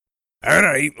All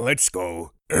right, let's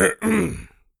go.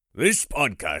 This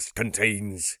podcast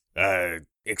contains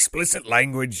explicit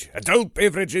language, adult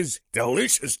beverages,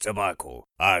 delicious tobacco,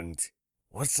 and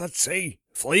what's that say?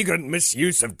 Flagrant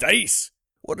misuse of dice?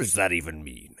 What does that even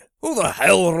mean? Who the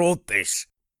hell wrote this?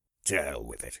 To hell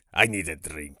with it. I need a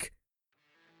drink.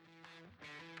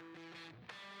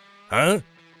 Huh?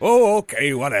 Oh,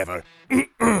 okay, whatever.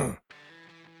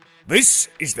 This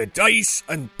is the Dice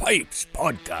and Pipes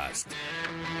podcast.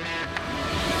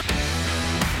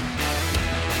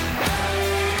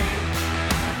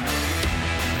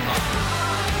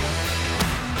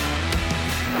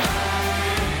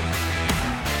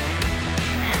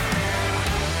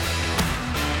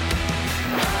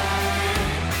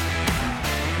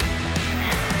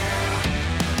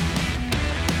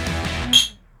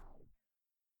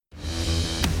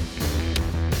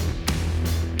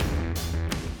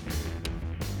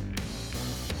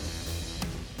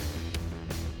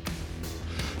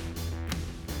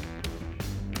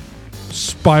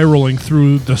 Spiraling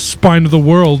through the spine of the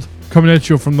world, coming at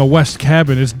you from the West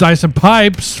Cabin. It's Dice and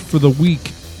Pipes for the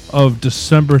week of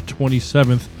December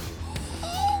 27th.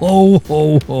 Ho,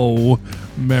 ho, ho.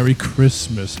 Merry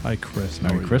Christmas. Hi, Chris.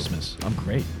 Merry Christmas. I'm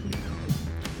great.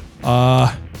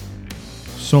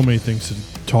 So many things to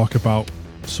talk about,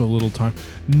 so little time.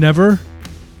 Never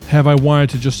have I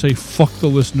wanted to just say fuck the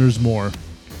listeners more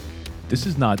This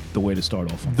is not the way to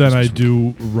start off on than I Christmas.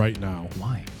 do right now.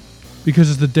 Why?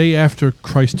 Because it's the day after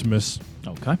Christmas.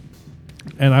 Okay.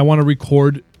 And I want to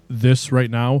record this right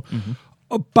now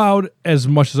about as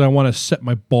much as I want to set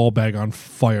my ball bag on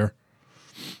fire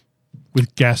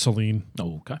with gasoline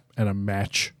Okay. and a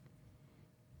match.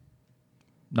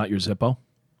 Not your Zippo?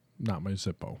 Not my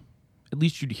Zippo. At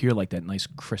least you'd hear like that nice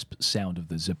crisp sound of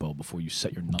the Zippo before you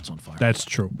set your nuts on fire. That's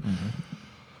true.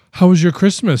 How was your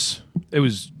Christmas, It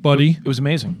was, buddy? It was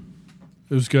amazing.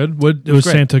 It was good? What, was was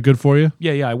great. Santa good for you?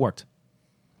 Yeah, I worked.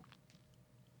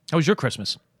 How was your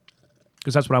Christmas?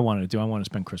 Because that's what I wanted to do. I want to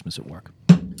spend Christmas at work.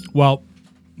 Well,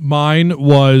 mine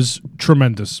was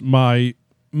tremendous. My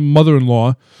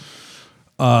mother-in-law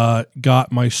got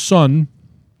my son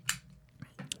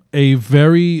a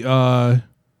very, you know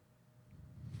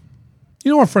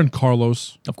our friend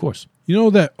Carlos? Of course. You know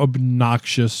that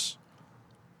obnoxious,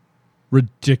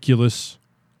 ridiculous,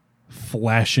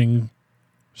 flashing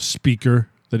speaker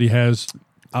that he has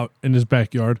out in his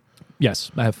backyard?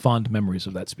 Yes, I have fond memories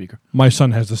of that speaker. My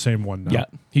son has the same one now. Yeah,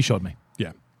 he showed me.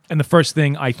 Yeah. And the first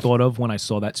thing I thought of when I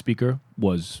saw that speaker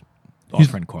was our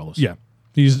friend Carlos. Yeah.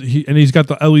 He's got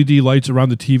the LED lights around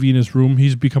the TV in his room.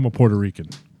 He's become a Puerto Rican.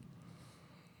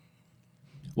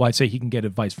 Well, I'd say he can get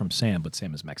advice from Sam, but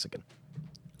Sam is Mexican,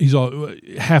 He's all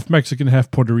half Mexican,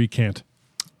 half Puerto Rican.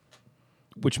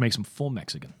 which makes him full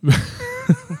Mexican.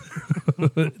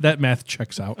 That math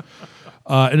checks out.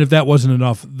 And if that wasn't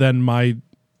enough, then my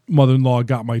mother-in-law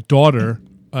got my daughter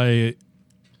a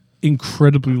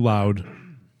incredibly loud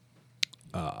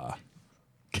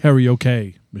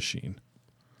karaoke machine.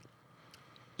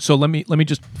 So let me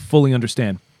just fully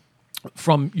understand.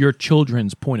 From your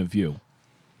children's point of view,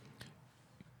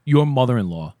 your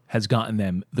mother-in-law has gotten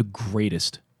them the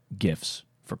greatest gifts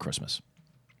for Christmas.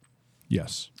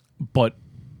 Yes. But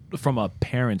from a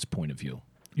parent's point of view,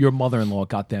 your mother-in-law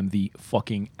got them the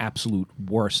fucking absolute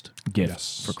worst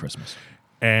gifts for Christmas.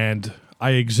 And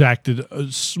I exacted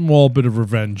a small bit of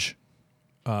revenge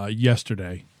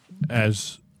yesterday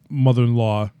as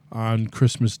mother-in-law on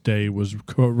Christmas Day was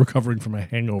recovering from a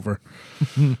hangover.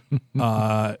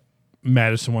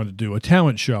 Madison wanted to do a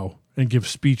talent show and give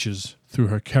speeches through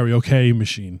her karaoke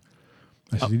machine.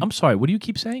 I said, I'm sorry, what do you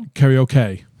keep saying?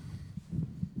 karaoke.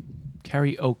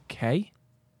 Karaoke?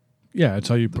 Yeah, that's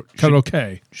how you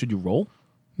karaoke. Should you roll?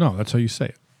 No, that's how you say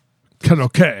it.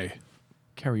 Karaoke.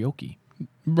 Karaoke.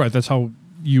 Right, that's how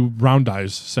you round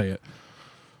eyes say it.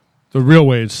 The real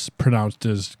way it's pronounced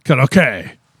is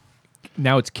karaoke.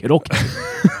 Now it's kiddoke.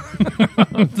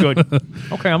 Good.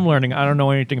 Okay, I'm learning. I don't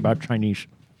know anything about Chinese.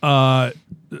 I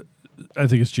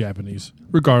think it's Japanese.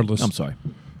 Regardless. I'm sorry.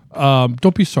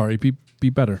 Don't be sorry. Be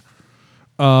better.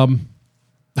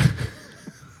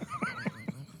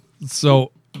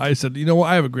 So I said, you know what?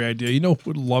 I have a great idea. You know who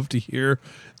would love to hear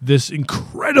this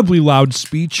incredibly loud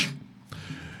speech?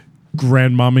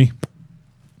 Grandmommy.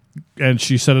 And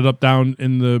she set it up down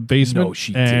in the basement. No,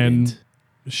 she and didn't.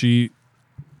 She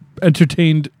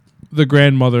entertained the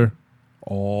grandmother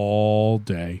all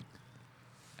day.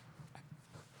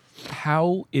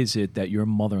 How is it that your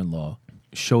mother-in-law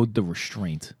showed the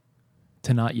restraint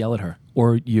to not yell at her,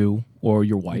 or you, or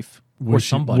your wife, or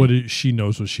somebody? She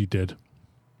knows what she did.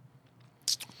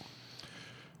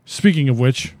 Speaking of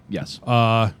which, Yes.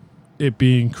 it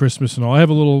being Christmas and all, I have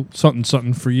a little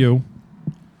something for you.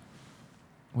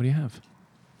 What do you have?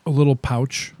 A little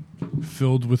pouch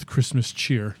filled with Christmas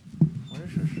cheer.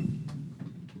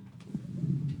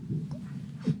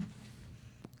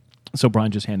 So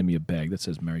Brian just handed me a bag that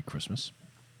says Merry Christmas.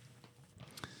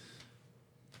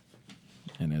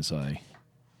 And as I...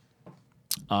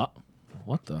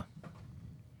 what the?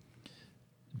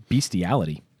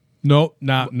 Bestiality. No.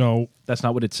 That's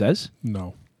not what it says?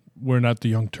 No. We're not the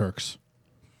Young Turks.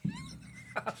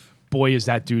 Boy, is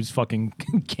that dude's fucking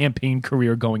campaign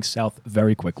career going south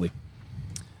very quickly.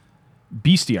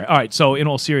 Bestiary. All right, so in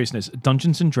all seriousness,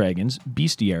 Dungeons & Dragons,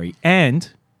 Bestiary,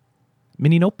 and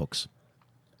mini notebooks.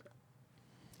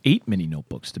 8 mini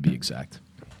notebooks, to be exact.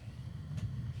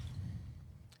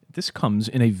 This comes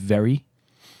in a very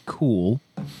cool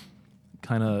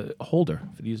kind of holder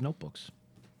for these notebooks.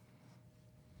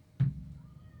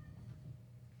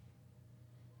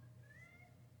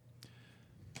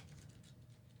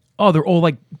 Oh, they're all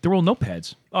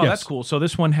notepads. Oh, Yes. That's cool. So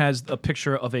this one has a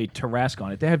picture of a Tarrasque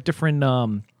on it. They have different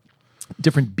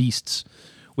beasts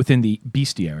within the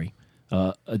bestiary.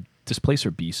 A displacer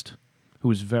beast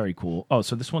who is very cool. Oh,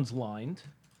 so this one's lined.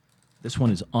 This one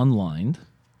is unlined.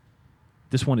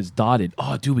 This one is dotted.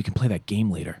 Oh, dude, we can play that game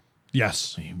later. Yes.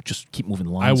 So you just keep moving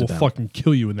I lines will about. fucking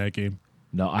kill you in that game.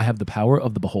 No, I have the power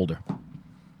of the beholder.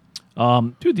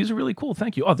 Dude, these are really cool.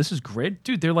 Thank you. Oh, this is grid?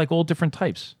 Dude, they're like all different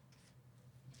types.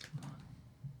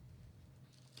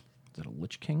 Is that a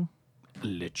Lich King?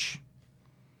 Lich.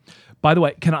 By the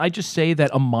way, can I just say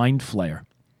that a Mind Flayer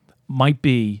might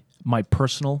be my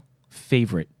personal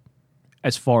favorite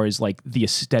as far as like the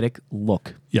aesthetic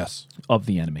look Yes. of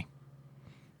the enemy.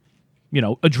 You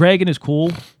know, a dragon is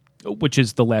cool, which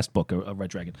is the last book, a red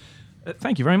dragon.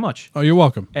 Thank you very much. Oh, you're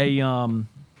welcome.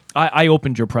 I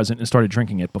opened your present and started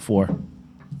drinking it before.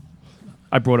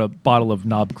 I brought a bottle of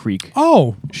Knob Creek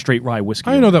Oh, straight rye whiskey.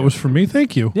 I didn't know that was for me.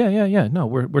 Thank you. Yeah. No,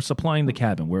 we're supplying the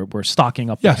cabin. We're stocking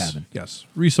up the Yes. cabin. Yes.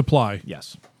 Resupply.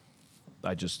 Yes.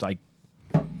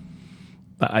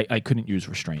 I couldn't use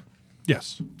restraint.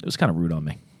 Yes. It was kind of rude on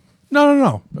me.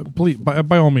 No. Please,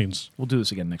 by all means. We'll do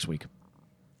this again next week.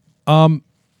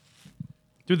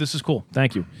 Dude, this is cool.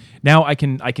 Thank you. Now I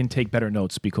can take better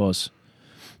notes because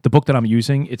the book that I'm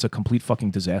using, it's a complete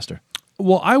fucking disaster.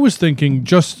 Well, I was thinking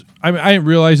I didn't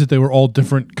realize that they were all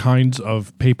different kinds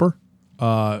of paper.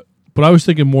 But I was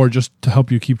thinking more just to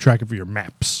help you keep track of your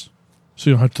maps. So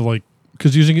you don't have to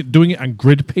because doing it on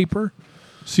grid paper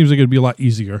seems like it'd be a lot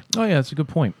easier. Oh yeah, that's a good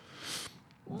point.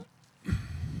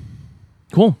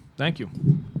 Cool. Thank you.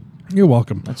 You're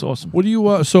welcome. That's awesome. What do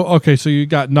you, so you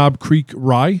got Knob Creek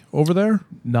Rye over there?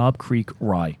 Knob Creek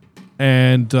Rye.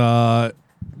 And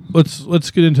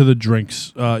let's get into the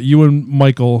drinks. You and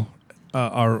Michael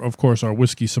are, of course, our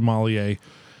whiskey sommelier.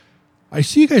 I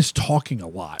see you guys talking a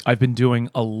lot. I've been doing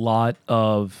a lot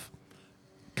of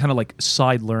kind of like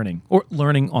side learning or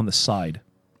learning on the side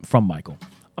from Michael.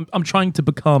 I'm trying to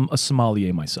become a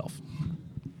sommelier myself.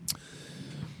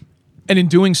 And in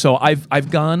doing so, I've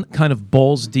gone kind of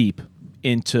balls deep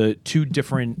into two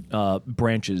different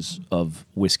branches of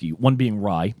whiskey, one being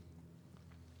rye.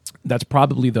 That's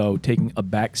probably, though, taking a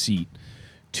back seat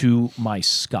to my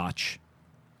Scotch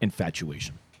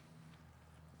infatuation.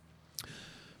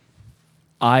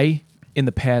 I, in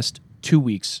the past 2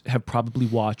 weeks, have probably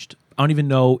watched, I don't even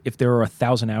know if there are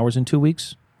 1,000 hours in 2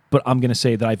 weeks, but I'm going to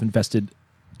say that I've invested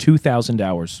 2,000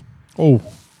 hours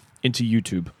into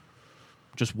YouTube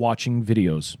just watching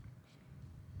videos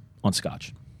on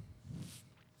Scotch.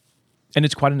 And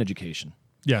it's quite an education.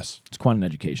 Yes. It's quite an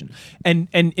education. And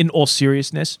in all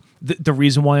seriousness, the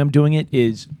reason why I'm doing it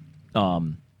is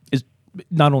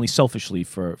not only selfishly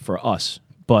for us,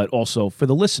 but also for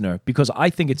the listener, because I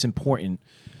think it's important.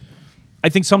 I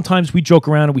think sometimes we joke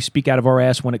around and we speak out of our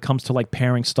ass when it comes to like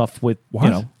pairing stuff with,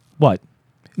 what?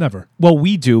 Never. Well,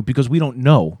 we do because we don't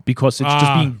know, because it's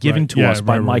just being given to us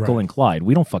by Michael and Clyde.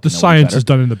 We don't fucking know. The science is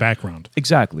done in the background.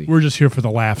 Exactly. We're just here for the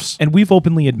laughs. And we've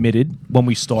openly admitted when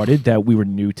we started that we were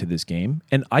new to this game.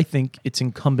 And I think it's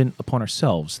incumbent upon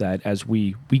ourselves that as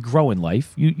we grow in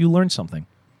life, you learn something.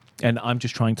 And I'm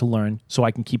just trying to learn so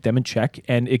I can keep them in check,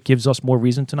 and it gives us more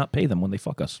reason to not pay them when they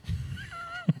fuck us.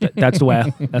 That's the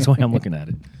way I'm looking at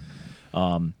it.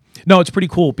 No, it's pretty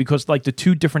cool because like the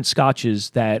two different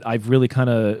scotches that I've really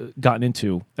kind of gotten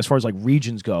into as far as like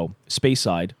regions go,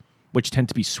 Speyside, which tend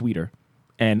to be sweeter,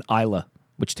 and Islay,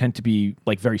 which tend to be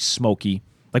like very smoky,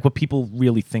 like what people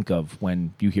really think of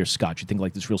when you hear Scotch. You think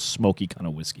like this real smoky kind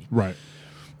of whiskey. Right.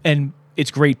 And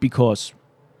it's great because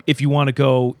if you want to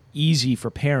go easy for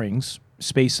pairings,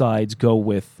 Speysides go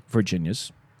with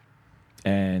Virginias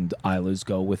and Islays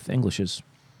go with Englishes.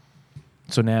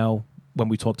 So now when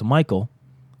we talk to Michael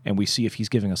and we see if he's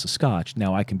giving us a scotch,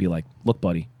 now I can be like, look,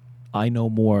 buddy, I know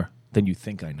more than you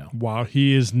think I know. Wow,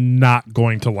 he is not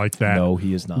going to like that. No,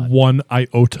 he is not. One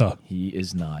iota. He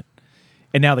is not.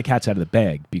 And now the cat's out of the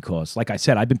bag because, like I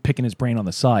said, I've been picking his brain on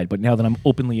the side, but now that I'm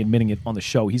openly admitting it on the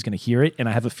show, he's going to hear it, and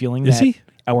I have a feeling Is that he?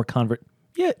 our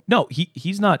Yeah, no,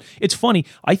 he's not. It's funny.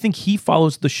 I think he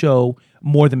follows the show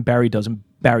more than Barry does, and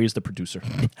Barry is the producer.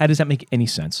 How does that make any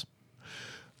sense?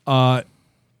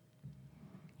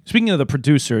 Speaking of the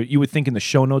producer, you would think in the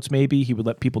show notes maybe he would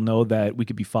let people know that we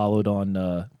could be followed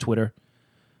on Twitter,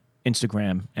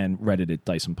 Instagram, and Reddit at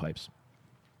Dyson Pipes.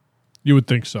 You would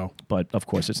think so. But, of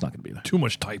course, it's not going to be there. Too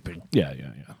much typing. Yeah.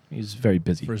 He's very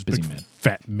busy. For his busy big man.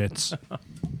 fat mitts.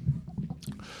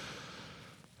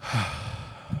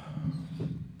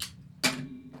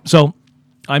 So,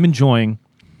 I'm enjoying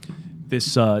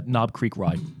this Knob Creek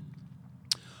ride.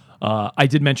 I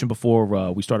did mention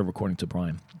before we started recording to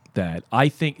Brian that I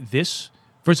think this,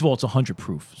 first of all, it's 100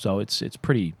 proof, so it's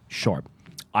pretty sharp.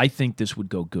 I think this would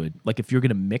go good. Like, if you're going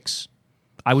to mix,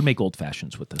 I would make old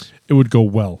fashions with this. It would go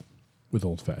well with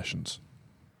old fashions.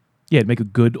 Yeah, it'd make a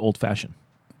good old fashioned.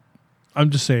 I'm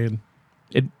just saying.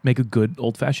 It'd make a good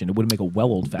old fashioned. It wouldn't make a well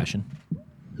old fashioned.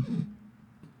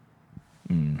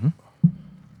 Mm-hmm.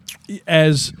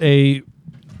 As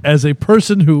a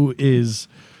person who is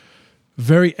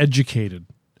very educated,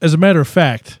 as a matter of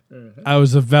fact, I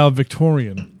was a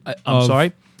valedictorian. I'm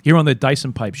sorry? Here on the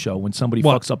Dyson Pipe show, when somebody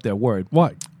What? fucks up their word.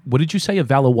 What? What did you say? A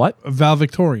what? A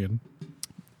valedictorian.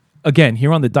 Again,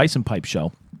 here on the Dyson Pipe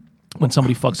show, when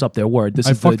somebody fucks up their word, this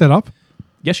I is fucked that up?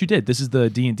 Yes, you did. This is the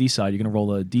D&D side. You're going to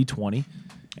roll a D20.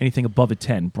 Anything above a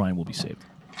 10, Brian will be saved.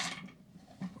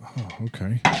 Oh,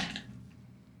 okay.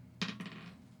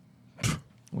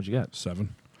 What'd you got?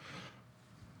 7.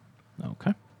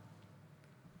 Okay.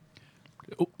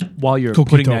 While you're Coquito.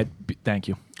 putting that, thank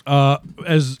you.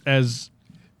 As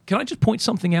Can I just point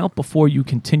something out before you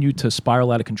continue to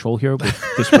spiral out of control here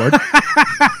with this word?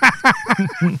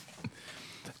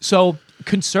 So,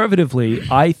 conservatively,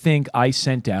 I think I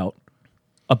sent out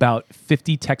about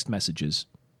 50 text messages,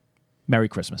 Merry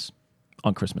Christmas,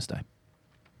 on Christmas Day,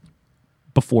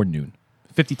 before noon.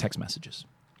 50 text messages.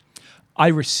 I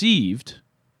received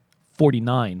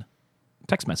 49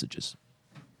 text messages.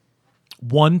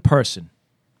 One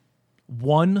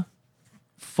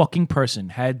fucking person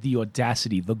had the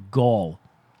audacity, the gall,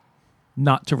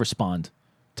 not to respond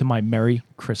to my Merry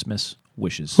Christmas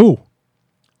wishes. who?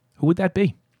 Who would that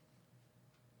be?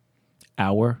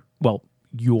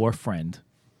 Your friend,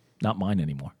 not mine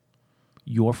anymore.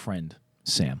 Your friend,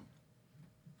 Sam.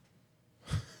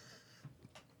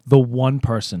 The one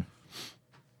person.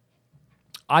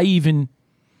 I even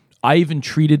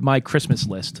treated my Christmas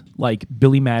list like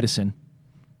Billy Madison.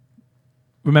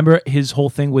 Remember his whole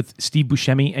thing with Steve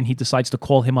Buscemi, and he decides to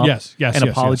call him up and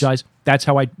apologize? Yes. That's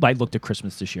how I looked at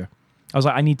Christmas this year. I was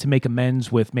like, I need to make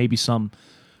amends with maybe some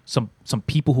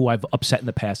people who I've upset in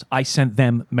the past. I sent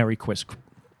them Merry Christmas.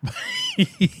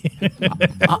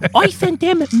 I sent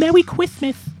them Merry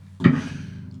Christmas.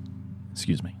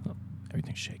 Excuse me. Oh,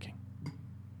 everything's shaking.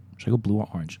 Should I go blue or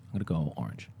orange? I'm going to go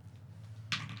orange.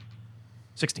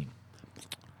 16.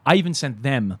 I even sent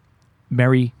them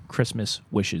Merry Christmas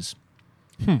wishes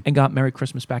and got Merry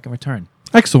Christmas back in return.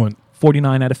 Excellent.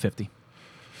 49 out of 50.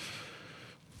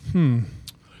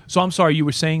 So I'm sorry, you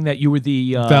were saying that you were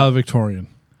the... valedictorian.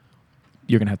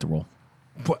 You're going to have to roll.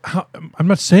 I'm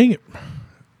not saying it.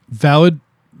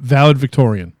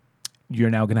 Valedictorian.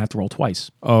 You're now going to have to roll twice.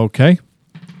 Okay.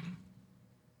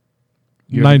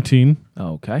 19.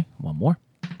 Okay, one more.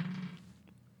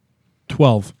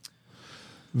 12.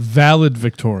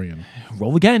 Valedictorian.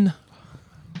 Roll again.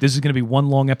 This is going to be one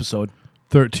long episode.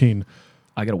 13.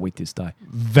 I got to weight this die.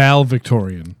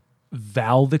 Valedictorian.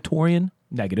 Valedictorian,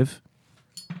 negative.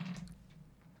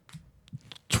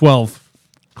 12.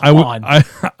 Come on.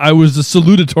 I was the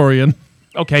salutatorian.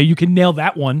 Okay, you can nail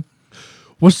that one.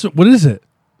 What is it?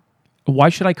 Why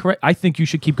should I correct? I think you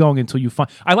should keep going until you find...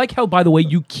 I like how, by the way,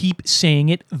 you keep saying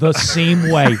it the same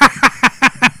way.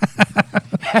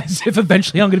 As if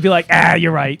eventually I'm going to be like,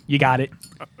 you're right. You got it.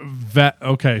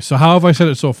 Okay, so how have I said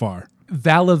it so far?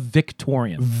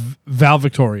 Valedictorian.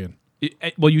 Valedictorian.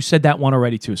 Well, you said that one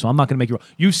already, too, so I'm not going to make you wrong.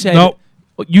 You said... Nope.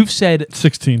 You've said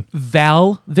 16.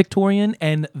 Valedictorian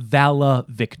and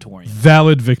Valedictorian.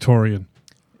 Valedictorian.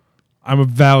 I'm a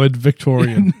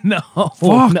valedictorian. No.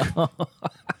 Fuck. No.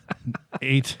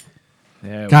 8.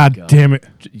 There God we go. damn it.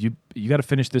 You got to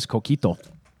finish this coquito.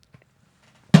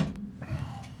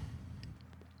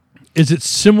 Is it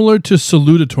similar to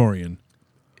salutatorian?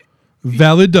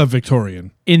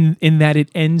 Valedictorian. In that it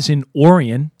ends in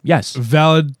Orion, yes.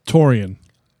 Valedictorian.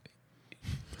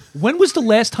 When was the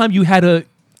last time you had a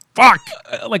Fuck.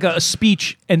 like a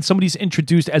speech and somebody's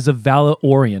introduced as a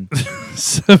Valedictorian?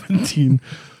 17.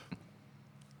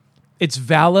 It's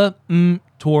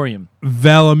Valedictorian.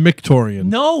 Valedictorian.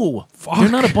 No, Fuck. they're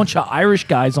not a bunch of Irish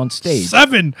guys on stage.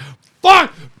 7.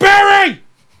 Fuck. Barry!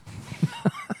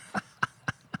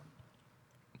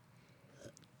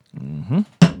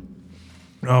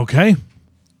 Okay.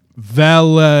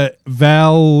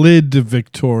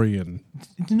 Valedictorian.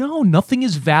 No, nothing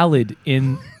is valid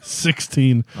in.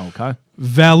 16. Okay,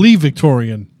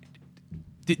 Valedictorian.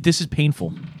 this is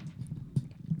painful.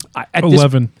 At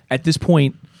 11. At this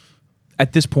point,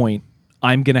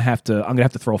 I'm gonna have to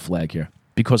throw a flag here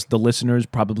because the listeners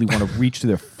probably want to reach to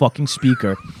their fucking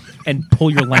speaker and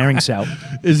pull your larynx out.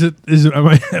 Is it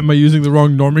am I using the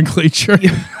wrong nomenclature?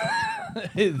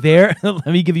 There, let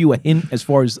me give you a hint as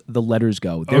far as the letters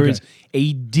go. There is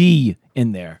a D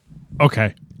in there.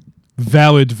 Okay.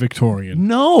 Valedictorian.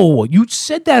 No, you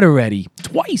said that already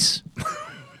twice.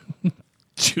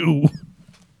 2.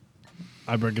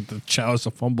 I better get the chalice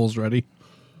of fumbles ready.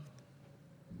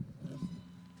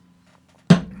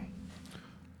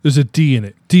 There's a D in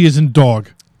it. D is in dog.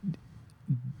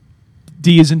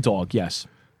 D is in dog, yes.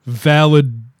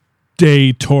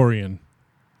 Valedictorian.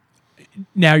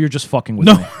 Now you're just fucking with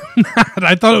No, me.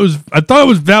 I thought it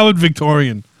was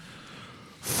valedictorian.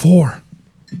 4.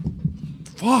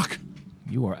 Fuck.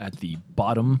 You are at the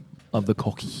bottom of the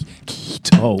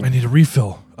coquito. I need a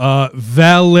refill.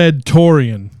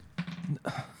 Valedictorian.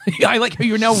 I like how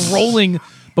you're now rolling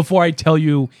before I tell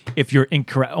you if you're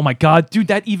incorrect. Oh my god, dude,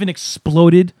 that even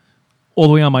exploded all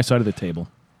the way on my side of the table.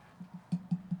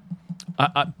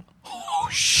 Oh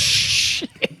shit.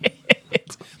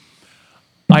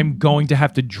 I'm going to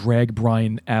have to drag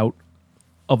Brian out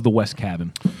of the West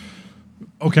Cabin.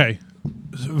 Okay.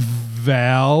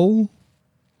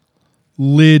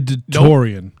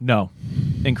 Valedictorian. No,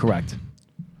 incorrect.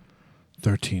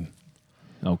 13.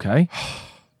 Okay.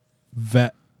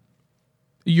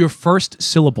 Your first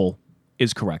syllable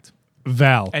is correct.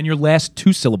 Val. And your last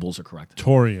 2 syllables are correct.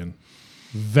 Torian.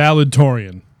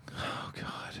 Valedictorian. Oh,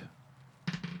 God.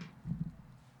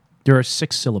 There are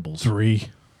 6 syllables. 3.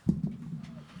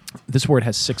 This word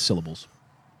has 6 syllables.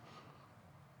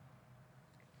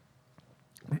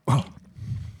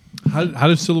 How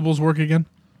do syllables work again?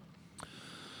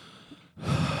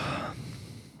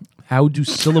 How do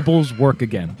syllables work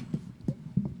again?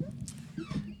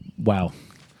 Wow.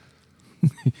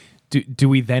 Do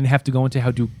we then have to go into how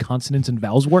do consonants and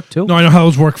vowels work too? No, I know how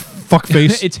those work.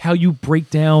 Fuckface. It's how you break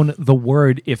down the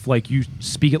word if like you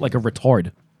speak it like a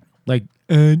retard. Like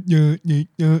Oh,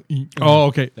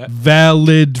 okay.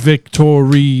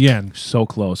 Valedictorian. so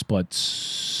close, but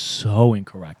so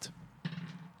incorrect.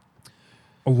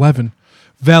 11.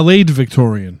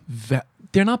 Valedictorian.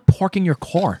 They're not parking your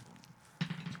car.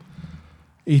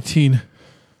 18.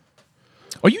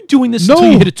 Are you doing this No.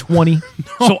 until you hit a 20?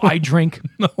 So I drink?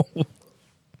 No.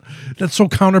 That's so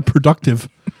counterproductive.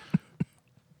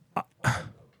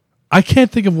 I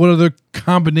can't think of what other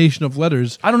combination of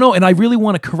letters. I don't know, and I really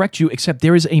want to correct you, except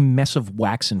there is a mess of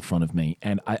wax in front of me,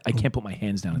 and I can't put my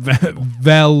hands down at the table.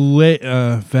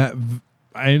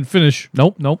 I didn't finish.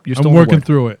 Nope, you're still I'm on the working board.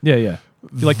 through it. Yeah. You're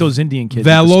like those Indian kids. with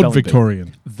the spelling bee.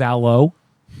 Valedictorian. Valo.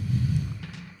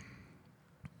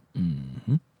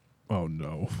 Oh,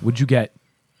 no. What'd you get?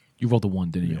 You rolled a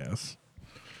 1, didn't you? Yes.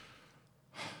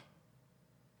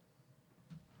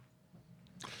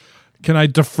 Can I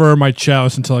defer my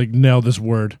chalice until I nail this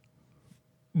word?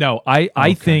 No,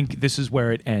 I think this is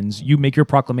where it ends. You make your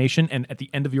proclamation, and at the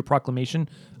end of your proclamation,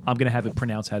 I'm going to have it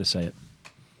pronounce how to say it.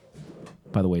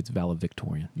 By the way, it's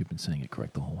valedictorian. You've been saying it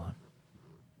correct the whole time.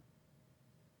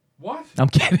 What? I'm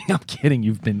kidding.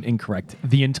 You've been incorrect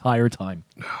the entire time.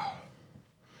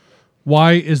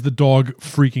 Why is the dog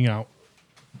freaking out?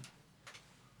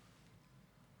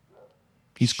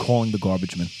 He's calling the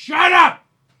garbage man. Shut up!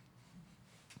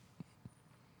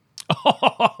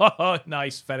 Oh,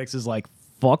 nice. FedEx is like,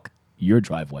 fuck your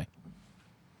driveway.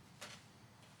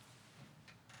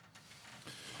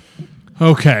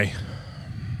 Okay.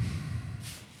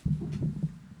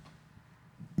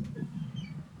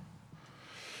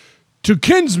 To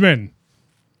kinsmen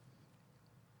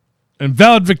and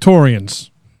valedictorians.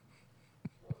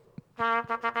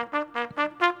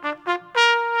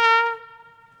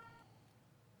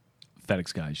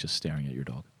 FedEx guy is just staring at your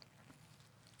dog.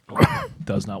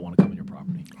 Does not want to come on your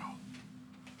property.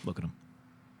 Look at him.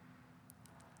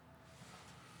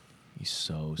 He's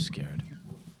so scared.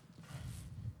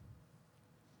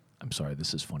 I'm sorry,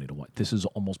 this is funny to watch. This is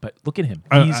almost bad. Look at him.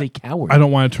 He's a coward. I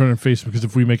don't want to turn and face him because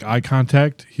if we make eye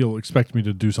contact, he'll expect me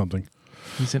to do something.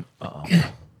 He's an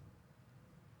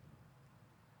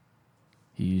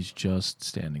He's just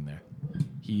standing there.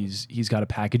 He's got a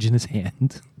package in his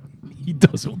hand. He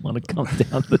doesn't want to come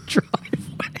down the driveway.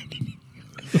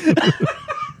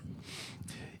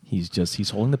 He's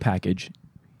holding the package.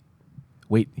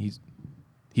 Wait, he's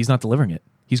not delivering it.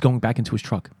 He's going back into his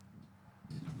truck.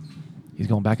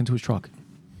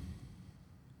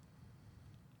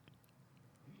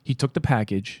 He took the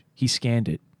package. He scanned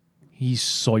it. He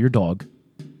saw your dog.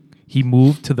 He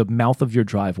moved to the mouth of your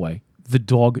driveway. The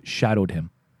dog shadowed him.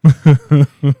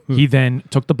 He then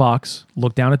took the box,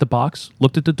 looked down at the box,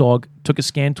 looked at the dog, took a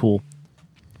scan tool,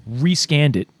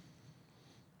 rescanned it.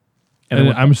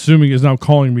 And I'm assuming is now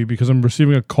calling me because I'm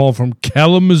receiving a call from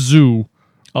Kalamazoo.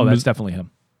 Oh, that's definitely him.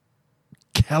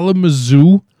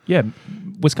 Kalamazoo? Yeah,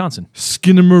 Wisconsin.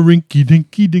 Skinnamarink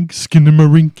dinky dink,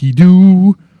 skinnamarink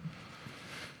doo.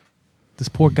 This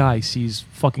poor guy sees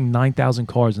fucking 9,000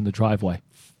 cars in the driveway.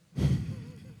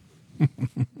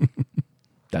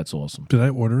 That's awesome. Did I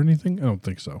order anything? I don't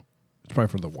think so. It's probably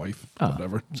for the wife.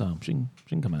 Whatever. So she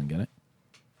can come out and get it.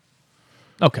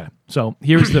 Okay, so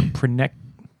here's the Prenect.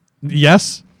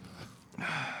 Yes?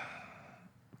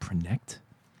 Prenect?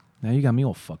 Now you got me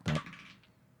all fucked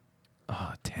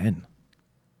up. 10.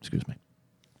 Excuse me.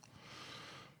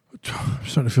 I'm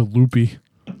starting to feel loopy.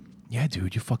 Yeah,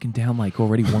 dude, you're fucking down like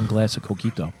already one glass of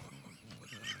Coquito.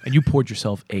 And you poured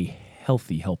yourself a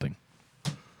healthy helping.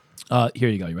 Here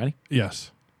you go. You ready?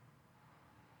 Yes.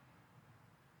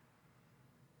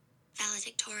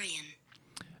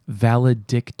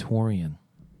 Valedictorian.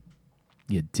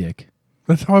 You dick.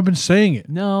 That's how I've been saying it.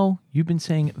 No, you've been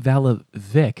saying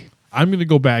Valavic. I'm going to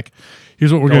go back.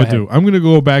 Here's what we're going to ahead. do. I'm going to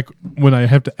go back when I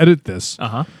have to edit this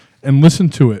and listen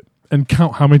to it and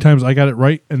count how many times I got it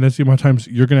right, and that's the amount of times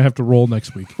you're going to have to roll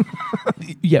next week.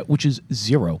 Yeah, which is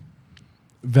 0.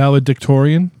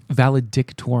 Valedictorian?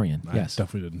 Valedictorian, yes. I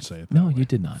definitely didn't say it. No, you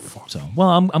did not. So, well,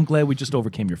 I'm glad we just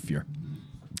overcame your fear.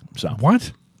 So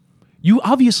What? you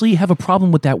obviously have a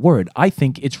problem with that word. I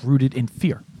think it's rooted in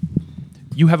fear.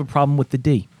 You have a problem with the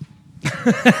D.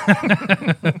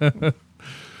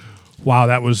 Wow,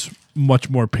 that was much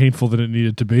more painful than it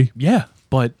needed to be. Yeah,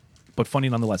 but funny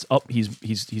nonetheless. Oh, he's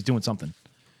doing something.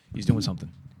 He's doing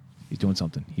something.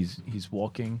 He's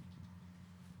walking.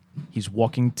 He's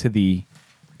walking to the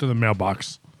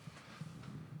mailbox.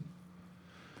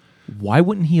 Why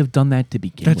wouldn't he have done that to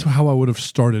begin That's with? how I would have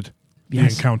started the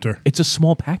encounter. It's a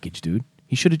small package, dude.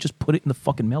 He should have just put it in the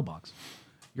fucking mailbox.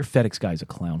 Your FedEx guy's a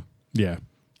clown. Yeah.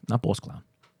 Not boss clown.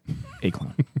 A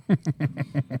clown.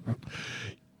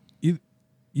 You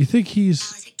think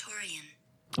he's...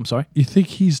 I'm sorry? You think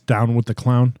he's down with the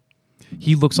clown?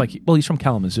 He looks like... Well, he's from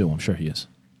Kalamazoo. I'm sure he is.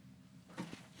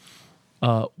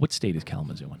 What state is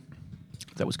Kalamazoo in?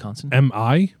 Is that Wisconsin?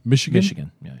 M.I.? Michigan?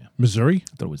 Michigan. Yeah. Missouri?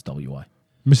 I thought it was W-I.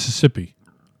 Mississippi.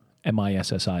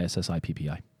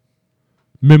 M-I-S-S-I-S-S-I-P-P-I.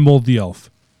 Mimble the elf.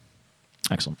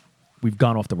 Excellent. We've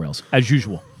gone off the rails. As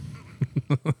usual.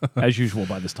 As usual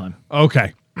by this time.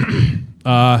 Okay. What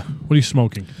are you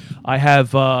smoking? I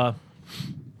have the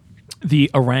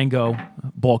Arango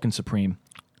Balkan Supreme.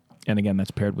 And again, that's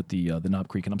paired with the Knob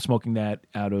Creek. And I'm smoking that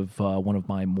out of one of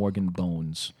my Morgan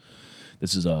Bones.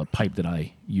 This is a pipe that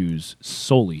I use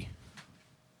solely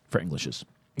for Englishes.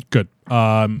 Good.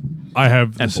 I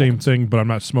have the And same Balkans. thing, but I'm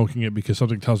not smoking it because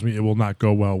something tells me it will not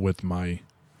go well with my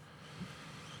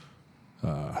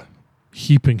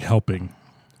heaping helping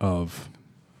of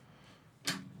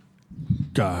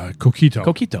Coquito.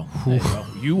 Coquito. There you go.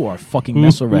 You are fucking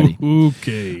mess already.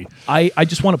 Okay. I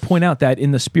just want to point out that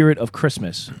in the spirit of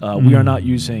Christmas, we are not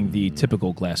using the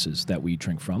typical glasses that we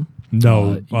drink from.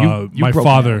 No, you my broke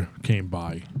father came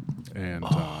by, and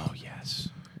Oh, yes.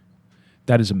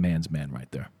 That is a man's man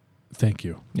right there. thank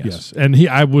you. Yes. And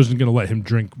I wasn't going to let him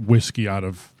drink whiskey out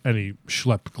of any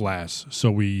schlepped glass, so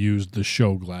we used the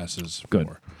show glasses. Good.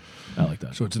 I like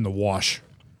that. So it's in the wash.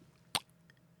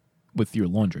 With your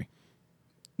laundry.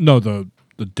 No, the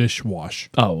dishwash.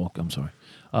 Oh, okay, I'm sorry.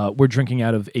 We're drinking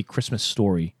out of A Christmas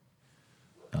Story.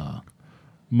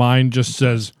 Mine just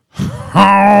says,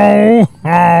 ho,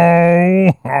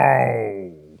 ho,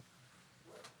 ho.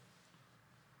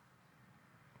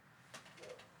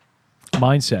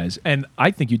 Mine says, and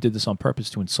I think you did this on purpose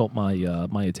to insult my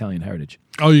my Italian heritage.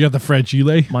 Oh, you got the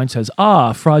fragile? Mine says,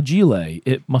 fragile.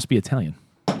 It must be Italian.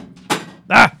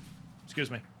 Excuse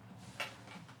me.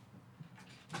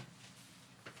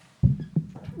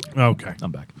 Okay.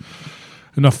 I'm back.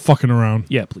 Enough fucking around.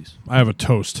 Yeah, please. I have a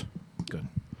toast. Good.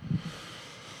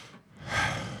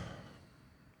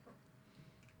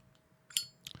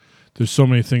 There's so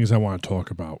many things I want to talk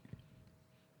about.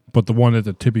 But the one at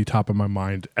the tippy top of my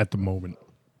mind at the moment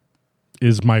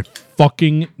is my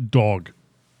fucking dog.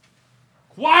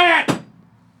 Quiet!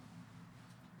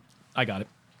 I got it.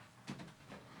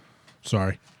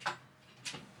 Sorry.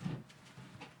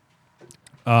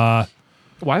 Why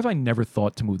have I never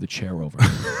thought to move the chair over?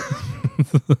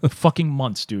 Fucking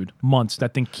months, dude. Months.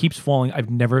 That thing keeps falling. I've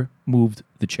never moved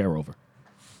the chair over.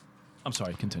 I'm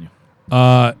sorry. Continue.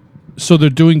 So they're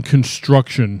doing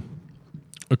construction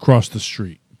across the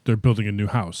street. They're building a new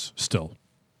house still.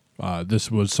 This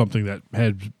was something that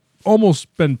had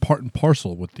almost been part and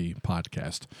parcel with the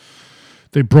podcast.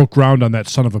 They broke ground on that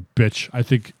son of a bitch, I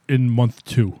think, in month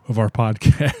 2 of our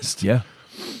podcast. Yeah.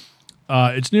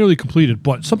 It's nearly completed,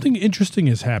 but something interesting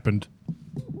has happened.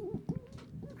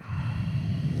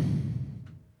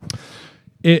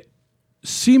 It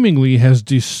seemingly has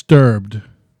disturbed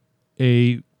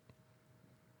a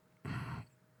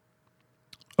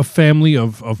family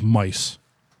of mice,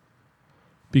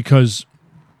 because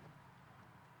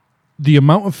the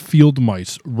amount of field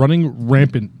mice running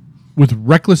rampant with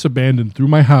reckless abandon through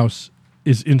my house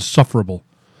is insufferable.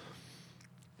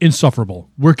 Insufferable.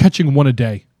 We're catching one a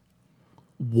day.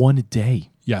 One a day.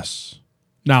 Yes.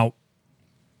 Now,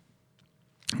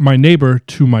 my neighbor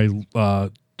to my,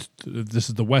 this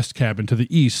is the west cabin to the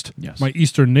east. Yes. My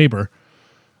eastern neighbor,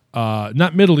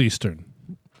 not Middle Eastern,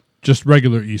 just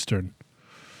regular Eastern.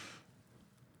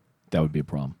 That would be a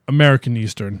problem. American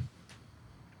Eastern.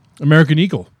 American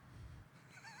Eagle.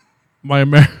 My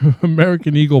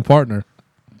American Eagle partner,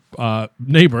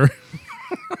 neighbor.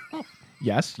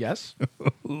 Yes, yes.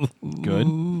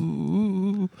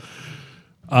 Good.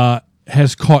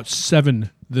 Has caught 7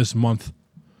 this month.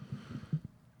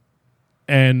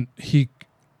 And he,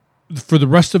 for the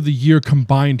rest of the year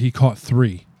combined, he caught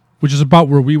 3, which is about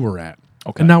where we were at.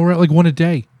 Okay. And now we're at like 1 a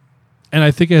day. And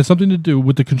I think it has something to do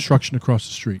with the construction across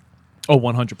the street. Oh,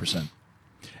 100%.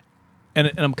 And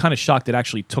I'm kind of shocked it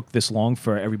actually took this long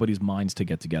for everybody's minds to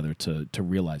get together to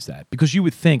realize that. Because you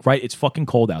would think, right, it's fucking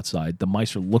cold outside. The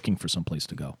mice are looking for some place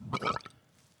to go.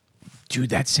 Dude,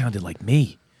 that sounded like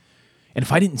me. And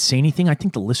if I didn't say anything, I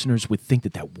think the listeners would think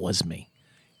that was me.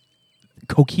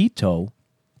 Coquito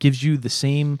gives you the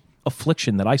same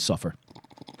affliction that I suffer.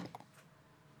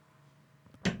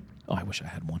 Oh, I wish I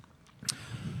had one.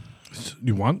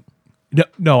 You want?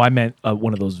 No, I meant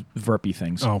one of those verpy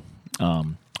things. Oh.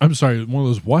 I'm sorry, one of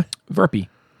those what? Verpy.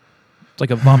 It's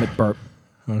like a vomit burp.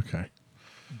 Okay.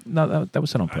 No, that was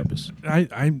said on purpose.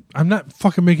 I'm not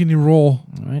fucking making you roll.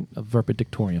 All right, a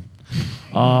Valedictorian.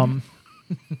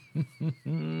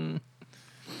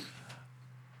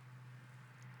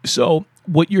 So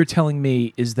what you're telling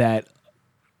me is that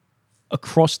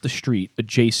across the street,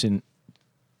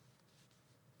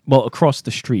 across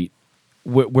the street,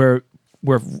 we're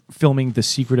filming The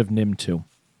Secret of Nim 2.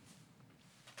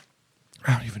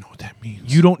 I don't even know what that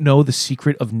means. You don't know The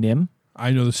Secret of Nim?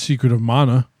 I know The Secret of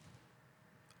Mana.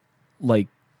 Like,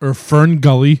 or Fern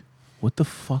Gully. What the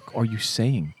fuck are you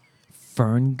saying?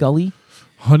 Fern Gully?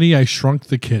 Honey, I Shrunk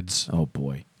the Kids. Oh,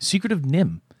 boy. Secret of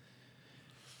Nim.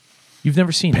 You've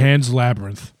never seen Pan's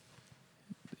Labyrinth.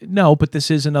 No, but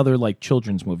this is another, like,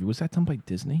 children's movie. Was that done by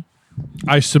Disney?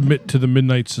 I Submit to the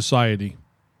Midnight Society.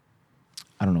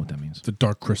 I don't know what that means. The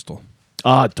Dark Crystal.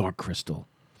 Ah, Dark Crystal.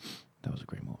 That was a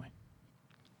great movie.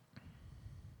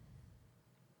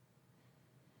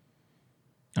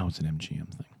 Oh, it's an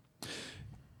MGM thing.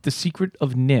 The Secret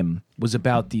of Nim was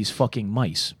about these fucking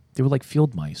mice. They were like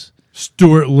field mice.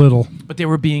 Stuart Little. But they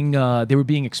were being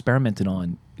experimented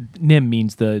on. NIM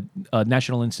means the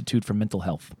National Institute for Mental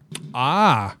Health.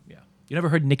 Ah. Yeah. You never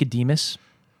heard Nicodemus?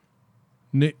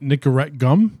 Nicorette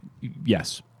gum?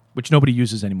 Yes. Which nobody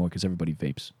uses anymore because everybody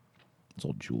vapes. It's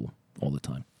old Juul all the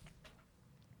time.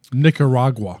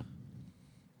 Nicaragua.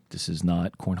 This is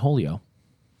not Cornholio.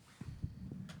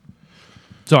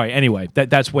 Sorry, anyway,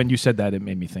 that's when you said that, it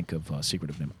made me think of Secret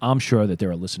of Nim. I'm sure that there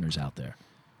are listeners out there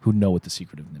who know what the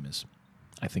Secret of Nim is.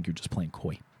 I think you're just playing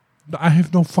coy. I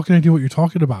have no fucking idea what you're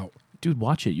talking about. Dude,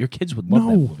 watch it. Your kids would love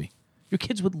that movie. Your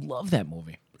kids would love that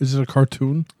movie. Is it a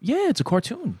cartoon? Yeah, it's a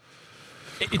cartoon.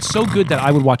 It's so good that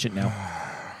I would watch it now.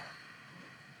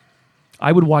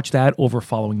 I would watch that over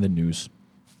following the news.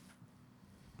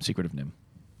 Secret of Nim.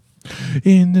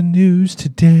 In the news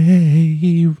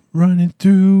today, running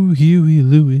through Huey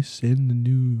Lewis in the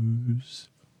news.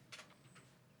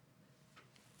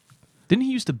 Didn't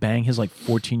he used to bang his like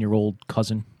 14-year-old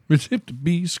cousin? It's hip to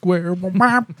be square.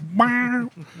 Him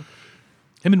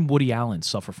and Woody Allen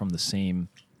suffer from the same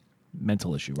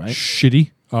mental issue, right?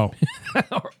 Shitty. Oh.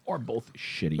 or both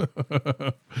shitty.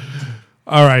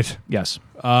 All right. Yes.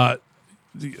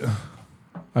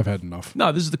 I've had enough.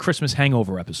 No, this is the Christmas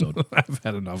hangover episode. I've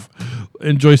had enough.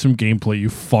 Enjoy some gameplay, you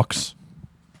fucks.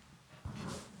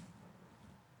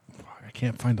 I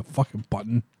can't find the fucking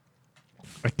button.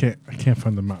 I can't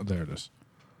find the map. There it is.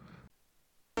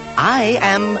 I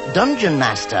am Dungeon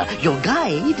Master, your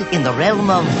guide in the realm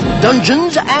of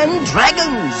Dungeons and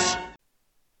Dragons.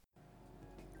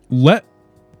 Let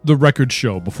the record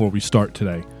show before we start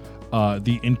today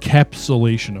the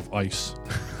encapsulation of ice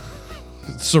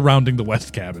surrounding the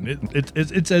West Cabin.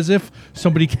 It's as if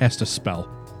somebody cast a spell.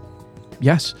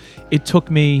 Yes. It took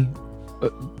me,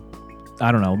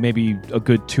 I don't know, maybe a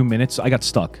good 2 minutes. I got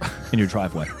stuck in your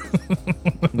driveway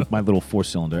with my little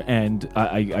 4-cylinder, and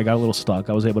I got a little stuck.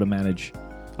 I was able to manage.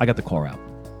 I got the car out.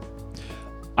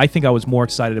 I think I was more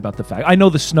excited about the fact. I know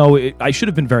the snow, I should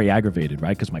have been very aggravated,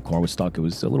 right? Because my car was stuck. It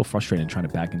was a little frustrating trying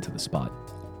to back into the spot.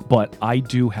 But I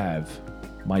do have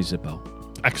my Zippo.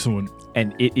 Excellent.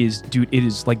 And it is, dude, it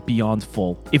is like beyond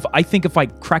full. If I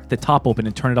crack the top open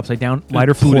and turn it upside down,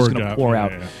 lighter fluid is going to pour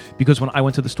out. Yeah. Because when I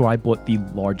went to the store, I bought the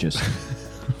largest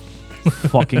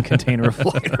fucking container of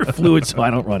lighter fluid so I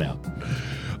don't run out. So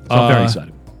I'm very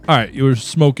excited. All right, you were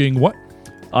smoking what?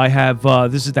 I have,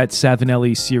 this is that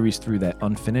Savinelli Series 3 that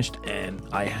unfinished, and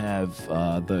I have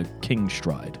the King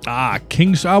Stride.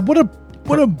 King Stride. What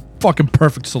a fucking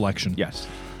perfect selection. Yes.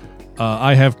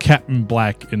 I have Captain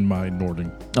Black in my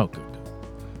Nording. Oh, good.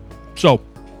 So,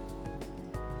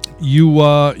 you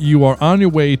are on your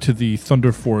way to the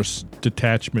Thunder Force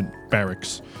detachment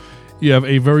barracks. You have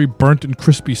a very burnt and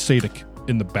crispy Sadik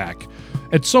in the back.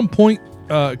 At some point,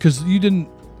 because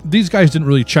these guys didn't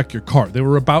really check your car. They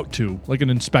were about to, like an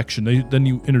inspection. Then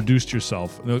you introduced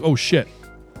yourself. And they're like, oh, shit.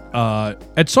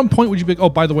 At some point, would you be like, oh,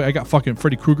 by the way, I got fucking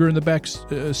Freddy Krueger in the back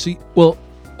seat? Well,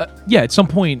 yeah, at some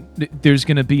point, there's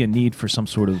going to be a need for some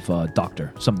sort of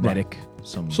doctor, some medic.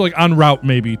 So, like, en route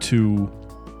maybe to...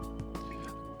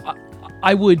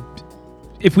 I would...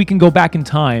 If we can go back in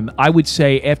time, I would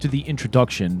say after the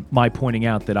introduction, my pointing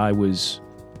out that I was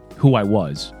who I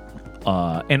was,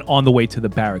 and on the way to the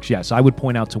barracks, yes, I would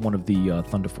point out to one of the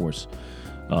Thunder Force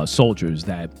soldiers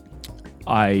that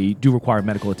I do require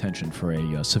medical attention for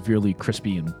a severely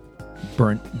crispy and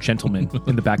burnt gentleman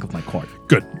in the back of my car.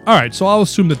 Good. All right, so I'll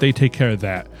assume that they take care of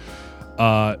that.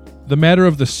 The matter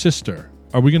of the sister,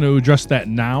 are we going to address that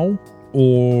now,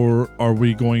 or are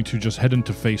we going to just head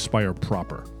into Feyspire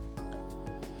proper?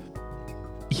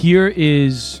 Here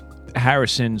is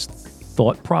Harrison's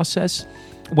thought process.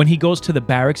 When he goes to the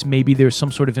barracks, maybe there's some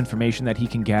sort of information that he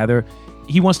can gather.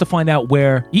 He wants to find out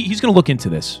where he's going to look into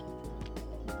this.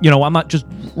 You know, I'm not just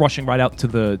rushing right out to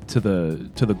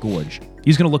the gorge.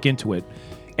 He's going to look into it,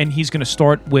 and he's going to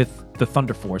start with the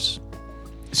Thunder Force.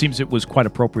 It seems it was quite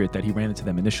appropriate that he ran into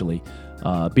them initially,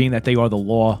 being that they are the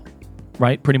law,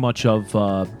 right? Pretty much of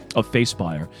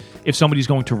Feyspire. If somebody's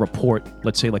going to report,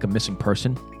 let's say, like a missing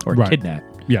person or a kidnap,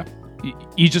 yeah,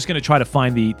 he's just going to try to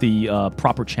find the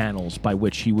proper channels by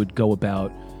which he would go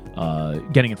about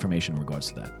getting information in regards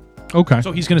to that. Okay.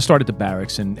 So he's going to start at the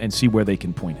barracks and see where they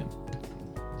can point him.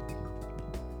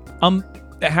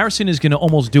 Harrison is going to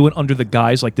almost do it under the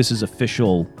guise like this is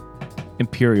official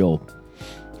Imperial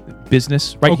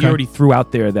business, right? Okay. He already threw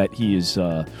out there that he is,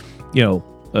 a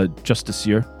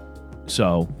justiciar.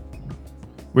 So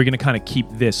we're going to kind of keep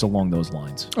this along those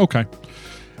lines. Okay.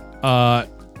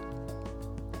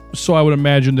 So I would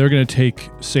imagine they're going to take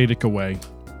Sadik away.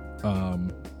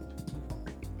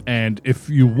 And if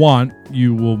you want,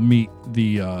 you will meet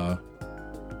the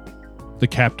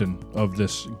captain of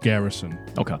this garrison.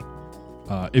 Okay.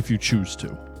 If you choose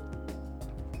to.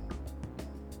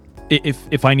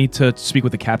 If I need to speak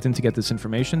with the captain to get this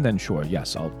information, then sure,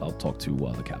 yes, I'll talk to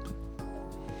the captain.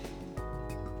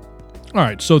 All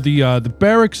right, so the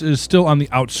barracks is still on the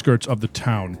outskirts of the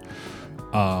town.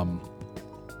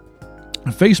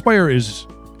 Feyspire is,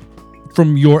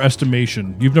 from your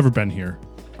estimation, you've never been here.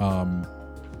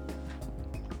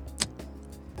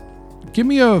 Give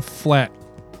me a flat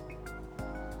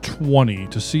 20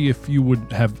 to see if you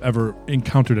would have ever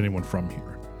encountered anyone from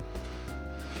here.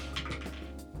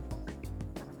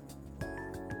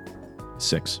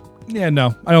 6. Yeah,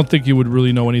 no, I don't think you would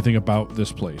really know anything about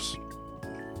this place.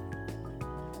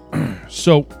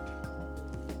 So,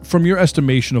 from your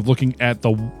estimation of looking at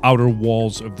the outer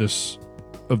walls of this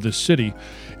city,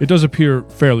 it does appear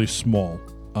fairly small,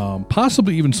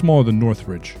 possibly even smaller than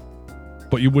Northridge,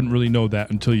 but you wouldn't really know that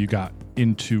until you got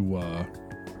into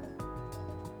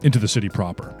the city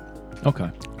proper.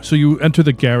 Okay. So you enter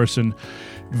the garrison,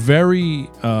 very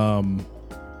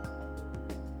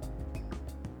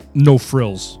no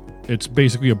frills. It's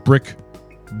basically a brick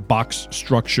box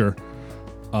structure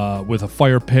with a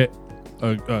fire pit,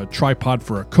 a tripod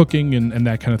for cooking and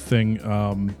that kind of thing.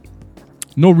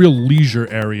 No real leisure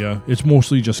area. It's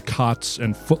mostly just cots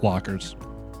and footlockers.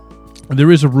 And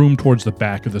there is a room towards the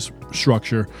back of this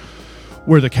structure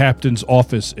where the captain's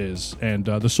office is, and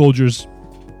the soldiers,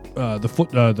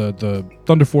 the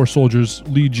Thunder Force soldiers,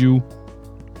 lead you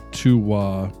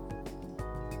to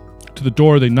the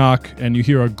door. They knock, and you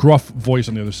hear a gruff voice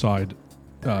on the other side,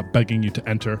 begging you to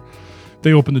enter.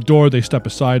 They open the door, they step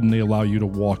aside, and they allow you to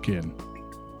walk in.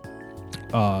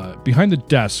 Behind the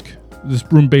desk, this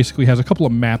room basically has a couple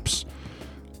of maps,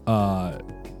 a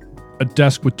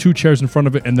desk with 2 chairs in front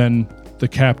of it, and then the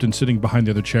captain sitting behind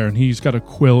the other chair, and he's got a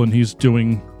quill, and he's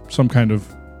doing some kind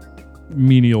of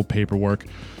menial paperwork.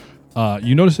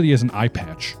 You notice that he has an eye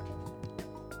patch.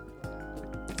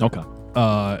 Okay.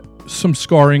 Some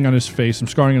scarring on his face, some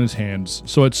scarring on his hands.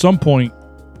 So at some point,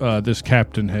 this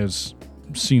captain has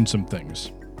seen some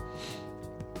things.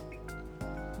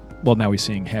 Well, now he's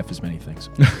seeing half as many things.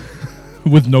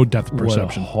 With no depth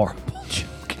perception. What a horrible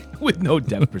joke. With no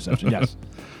depth perception, yes.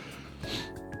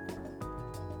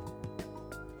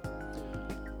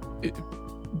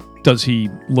 Does he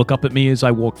look up at me as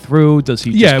I walk through? Does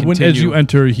he just continue? As you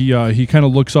enter, he kind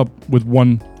of looks up with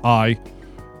one eye,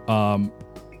 and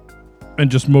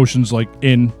just motions like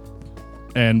in,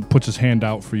 and puts his hand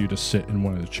out for you to sit in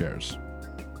one of the chairs.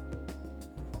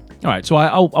 All right, so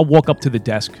I'll walk up to the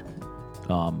desk.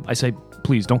 I say,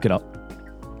 please don't get up.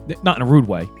 Not in a rude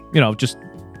way, just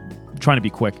trying to be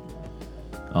quick.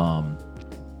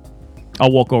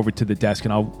 I'll walk over to the desk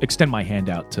and I'll extend my hand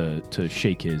out to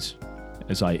shake his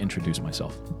as I introduce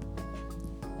myself.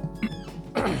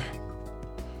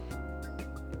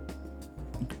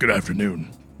 Good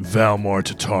afternoon. Valmar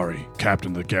Tatari,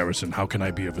 captain of the garrison. How can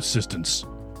I be of assistance?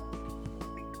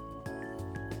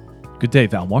 Good day,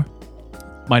 Valmar.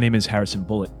 My name is Harrison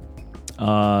Bullitt.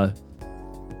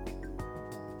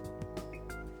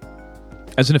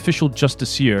 As an official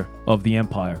justiciar of the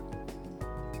Empire.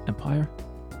 Empire?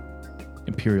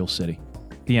 Imperial City.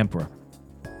 The Emperor.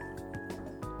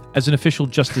 As an official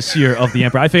justiciar of the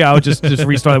Emperor. I think I would just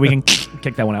restart that. We can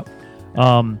kick that one out.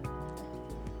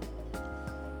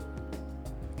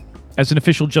 As an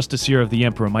official justiciar of the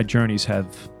Emperor, my journeys have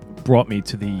brought me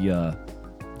to the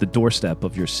doorstep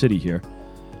of your city here.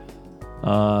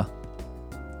 I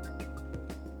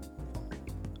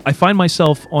find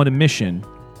myself on a mission.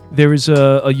 There is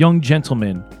a young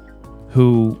gentleman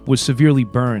who was severely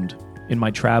burned in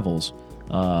my travels.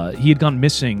 He had gone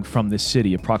missing from this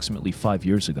city approximately 5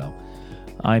 years ago.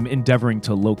 I'm endeavoring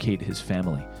to locate his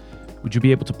family. Would you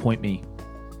be able to point me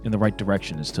in the right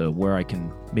direction as to where I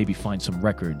can maybe find some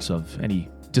records of any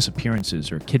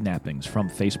disappearances or kidnappings from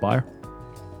Feyspire?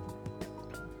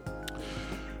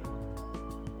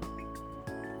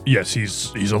 Yes,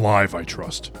 he's alive, I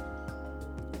trust.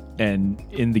 And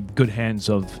in the good hands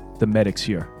of the medics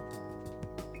here.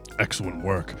 Excellent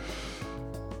work.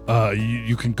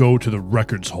 You can go to the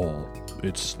records hall.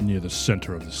 It's near the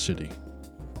center of the city.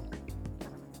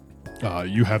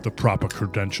 You have the proper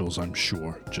credentials, I'm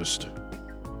sure. Just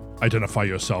identify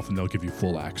yourself and they'll give you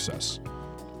full access.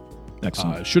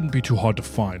 Excellent. It shouldn't be too hard to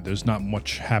find. There's not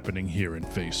much happening here in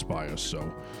Feyspire,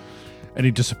 so any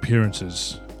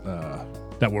disappearances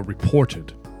that were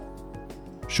reported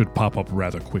should pop up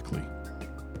rather quickly.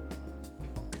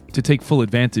 To take full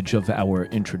advantage of our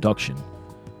introduction,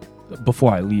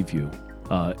 before I leave you,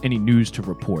 any news to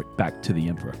report back to the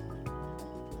Emperor?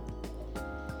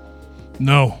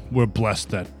 No, we're blessed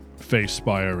that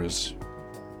Feyspire is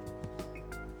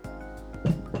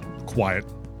quiet.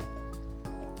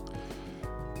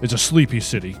 It's a sleepy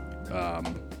city.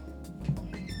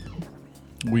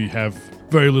 We have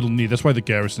very little need. That's why the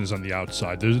garrison is on the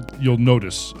outside. You'll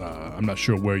notice, I'm not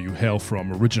sure where you hail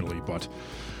from originally, but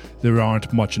there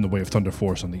aren't much in the way of Thunder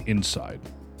Force on the inside.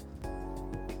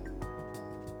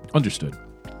 Understood.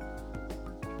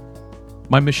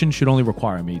 My mission should only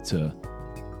require me to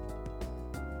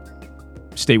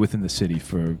stay within the city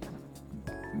for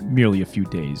merely a few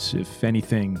days. If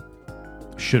anything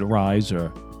should arise,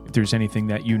 or if there's anything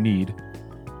that you need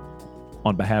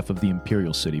on behalf of the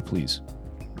Imperial City, please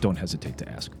don't hesitate to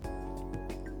ask.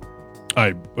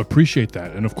 I appreciate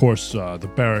that. And of course,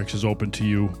 the barracks is open to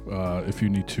you if you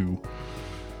need to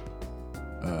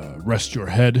rest your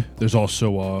head. There's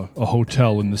also a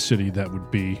hotel in the city that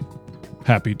would be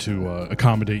happy to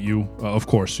accommodate you. Of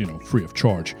course, free of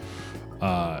charge.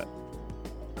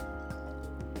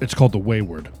 It's called the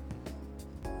Wayward.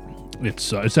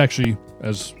 It's actually,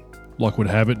 as luck would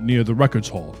have it, near the records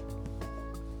hall.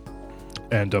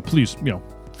 And please,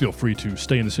 feel free to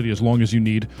stay in the city as long as you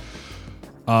need.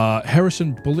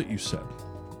 Harrison Bullitt, you said?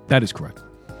 That is correct.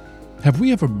 Have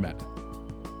we ever met?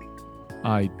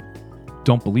 I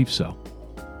don't believe so.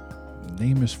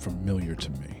 Name is familiar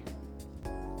to me.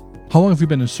 How long have you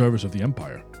been in service of the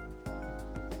Empire?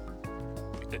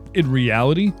 In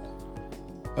reality,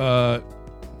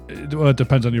 It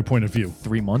depends on your point of view.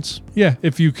 3 months? Yeah,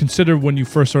 if you consider when you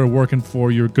first started working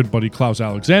for your good buddy Klaus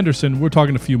Alexanderson, we're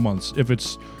talking a few months. If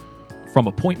it's From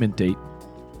appointment date?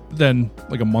 then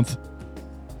like a month.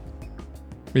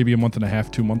 Maybe a month and a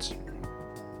half, 2 months.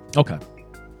 Okay.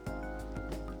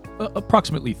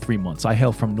 Approximately 3 months. I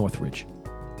hail from Northridge.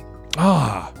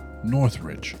 Ah,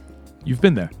 Northridge. You've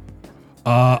been there?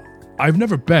 I've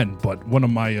never been, but one of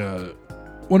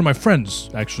my friends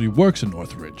actually works in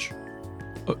Northridge.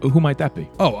 Who might that be?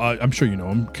 Oh, I'm sure you know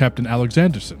him, Captain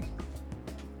Alexanderson.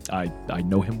 I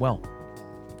know him well.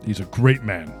 He's a great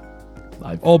man,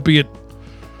 I've albeit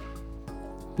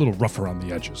a little rough around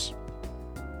the edges.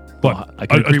 But I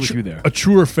can agree with you there. A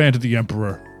truer fan to the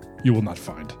Emperor you will not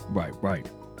find. Right.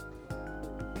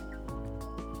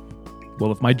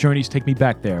 Well, if my journeys take me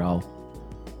back there, I'll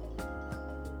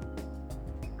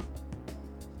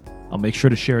make sure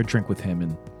to share a drink with him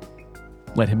and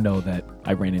let him know that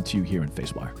I ran into you here in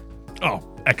Feyspire. Oh,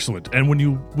 excellent. And when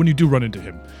you do run into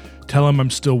him, tell him I'm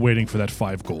still waiting for that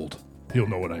 5 gold. He'll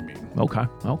know what I mean. Okay.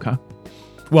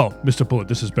 Well, Mr. Bullet,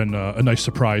 this has been a nice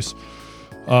surprise.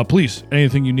 Please,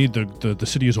 anything you need, the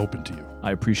city is open to you.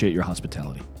 I appreciate your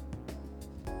hospitality.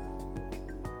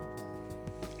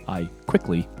 I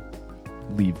quickly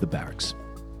leave the barracks.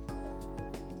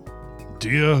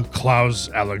 Dear Klaus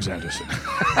Alexanderson.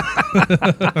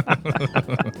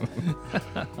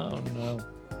 Oh, no.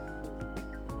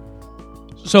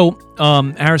 So,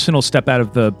 Harrison will step out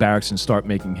of the barracks and start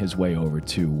making his way over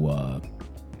to,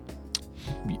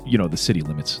 the city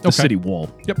limits, the city wall.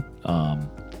 Yep.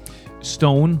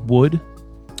 Stone, wood.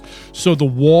 So the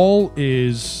wall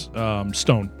is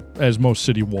stone, as most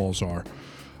city walls are.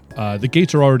 The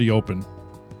gates are already open.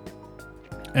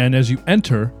 And as you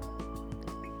enter,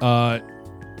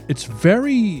 it's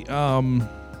very, I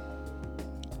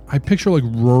picture like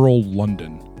rural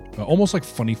London, almost like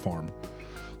Funny Farm.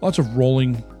 Lots of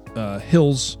rolling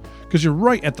hills, because you're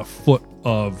right at the foot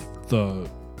of the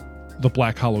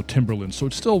Black Hollow Timberlands, so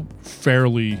it's still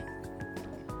fairly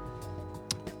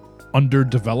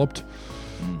underdeveloped.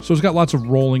 So it's got lots of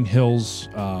rolling hills,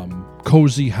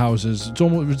 cozy houses.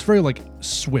 It's very like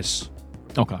Swiss.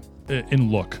 Okay.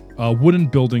 In look. Wooden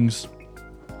buildings,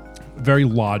 very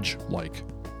lodge-like.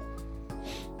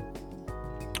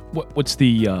 What's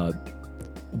the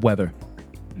weather?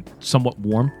 Somewhat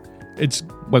warm? It's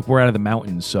like we're out of the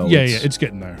mountains, so it's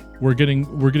getting there. We're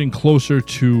getting closer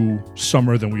to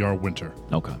summer than we are winter.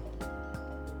 Okay.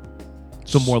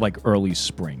 So more like early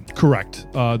spring. Correct.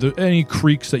 Any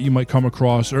creeks that you might come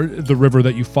across or the river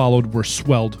that you followed were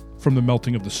swelled from the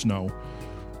melting of the snow.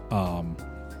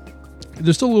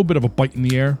 There's still a little bit of a bite in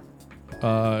the air.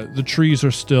 The trees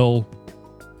are still,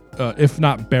 if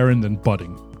not barren, then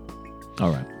budding.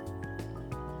 All right.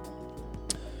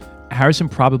 Harrison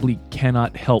probably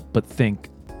cannot help but think,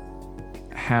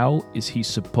 how is he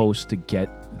supposed to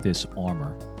get this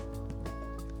armor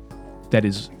that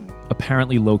is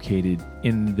apparently located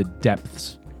in the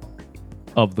depths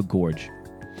of the gorge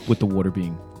with the water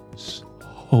being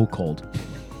so cold?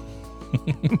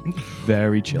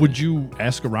 Very chilly. Would you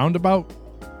ask around about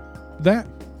that?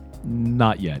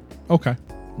 Not yet. Okay.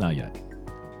 Not yet.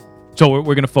 So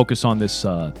we're going to focus on this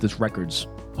records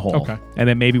hall. Okay. And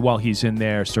then maybe while he's in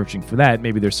there searching for that,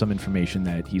 maybe there's some information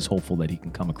that he's hopeful that he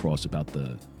can come across about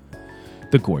the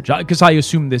gorge. Because I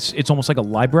assume it's almost like a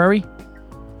library?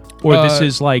 Or this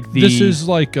is like the... This is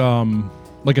like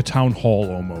a town hall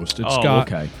almost. It's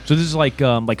got... okay. So this is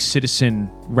like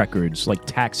citizen records, like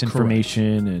tax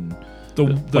information and... The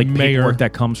like mayor paperwork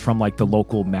that comes from like the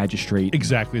local magistrate.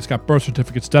 Exactly. It's got birth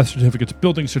certificates, death certificates,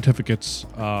 building certificates,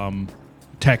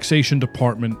 taxation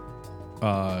department,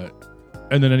 and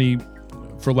then any,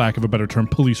 for lack of a better term,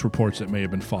 police reports that may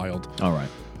have been filed. All right.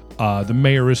 The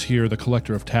mayor is here. The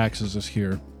collector of taxes is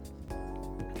here.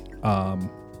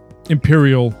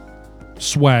 Imperial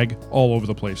swag all over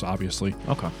the place, obviously.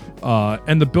 Okay.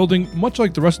 And the building, much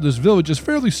like the rest of this village, is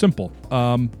fairly simple.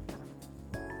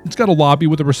 It's got a lobby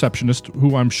with a receptionist,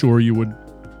 who I'm sure you would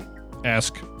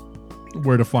ask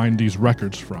where to find these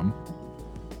records from.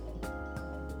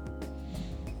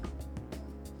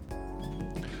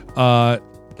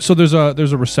 So there's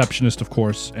a receptionist, of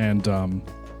course, and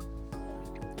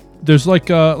there's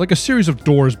like a series of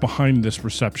doors behind this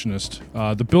receptionist.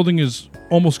 The building is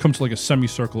almost comes to like a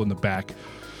semicircle in the back,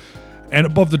 and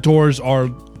above the doors are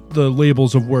the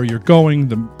labels of where you're going,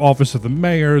 the office of the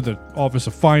mayor, the office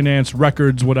of finance,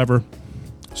 records, whatever.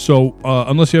 So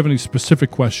unless you have any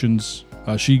specific questions,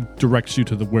 she directs you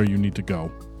to where you need to go.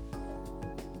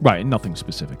 Right, nothing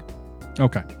specific.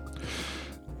 Okay.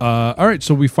 All right,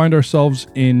 so we find ourselves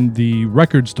in the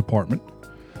records department.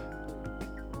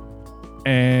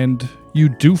 And you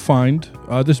do find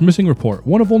this missing report,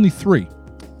 one of only 3.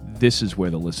 This is where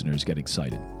the listeners get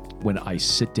excited, when I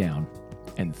sit down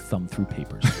and thumb through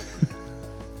papers.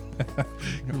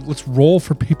 Let's roll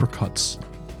for paper cuts.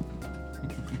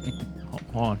 Hold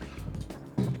on.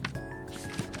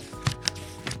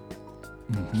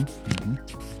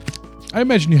 I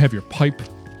imagine you have your pipe.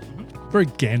 Very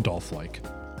Gandalf-like.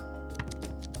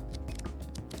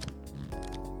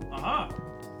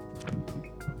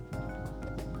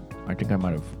 I think I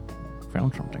might have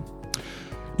found something.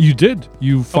 You did.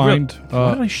 You find...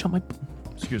 Why did I shut my...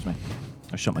 Excuse me.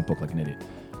 I shut my book like an idiot.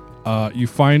 You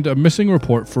find a missing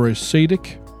report for a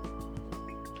Sadik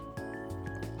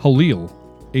Halil,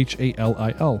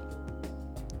 Halil.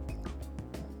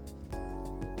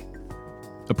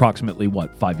 Approximately,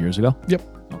 what, 5 years ago? Yep.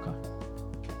 Okay.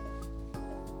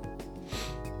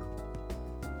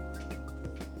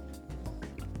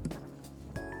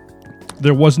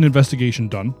 There was an investigation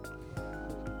done,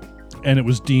 and it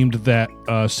was deemed that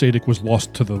Sadik was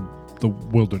lost to the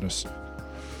wilderness.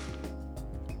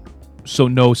 So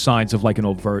no signs of like an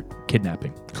overt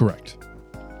kidnapping? Correct.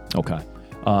 Okay.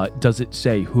 Does it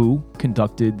say who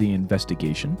conducted the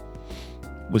investigation?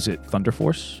 Was it Thunder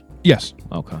Force? Yes.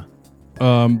 Okay.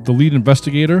 The lead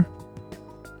investigator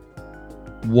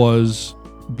was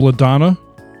Bledana,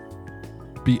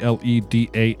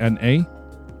 Bledana,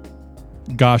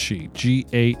 Gashi,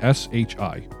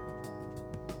 Gashi.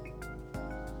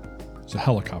 It's a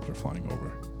helicopter flying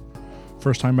over.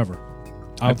 First time ever.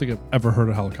 I don't think I've ever heard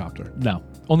a helicopter. No.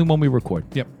 Only one we record.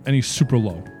 Yep, and he's super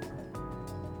low.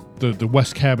 The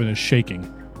west cabin is shaking.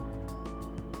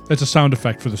 That's a sound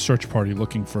effect for the search party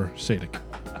looking for Sadik.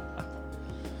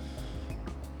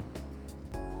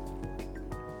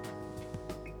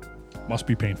 Must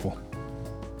be painful.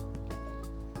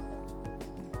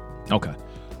 Okay.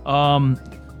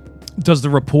 Does the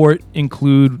report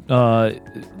include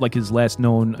like his last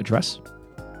known address?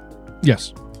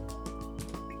 Yes.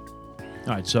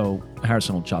 All right, so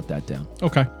Harrison will jot that down.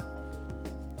 Okay.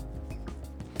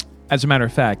 As a matter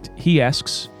of fact, he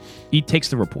takes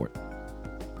the report,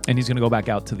 and he's going to go back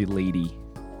out to the lady.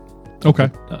 Okay.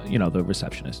 The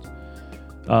receptionist.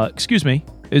 Excuse me,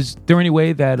 is there any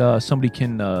way that somebody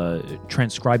can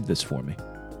transcribe this for me?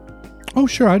 Oh,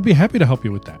 sure. I'd be happy to help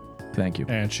you with that. Thank you.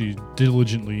 And she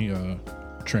diligently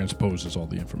transposes all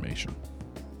the information.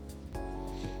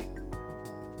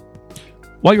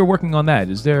 While you're working on that,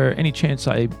 is there any chance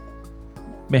I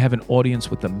may have an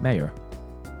audience with the mayor?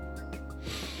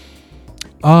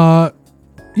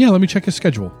 Yeah, let me check his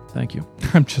schedule. Thank you.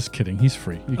 I'm just kidding. He's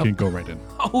free. You can go right in.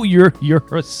 Oh, you're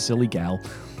a silly gal.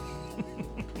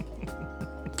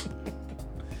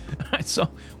 All right, so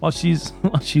while she's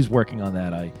working on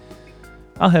that,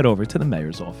 I'll head over to the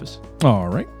mayor's office. All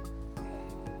right.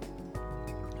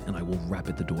 And I will rap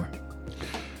at the door.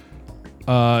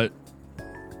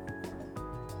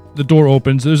 The door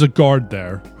opens. There's a guard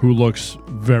there who looks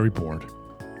very bored.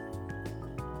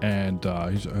 And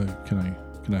he's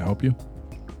can I help you?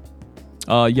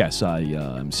 Yes,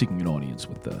 I'm seeking an audience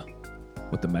with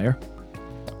the mayor.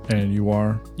 And you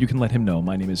are? You can let him know.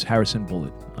 My name is Harrison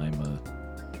Bullitt. I'm a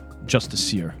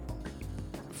justiciar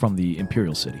from the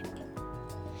Imperial City.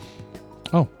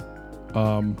 Oh.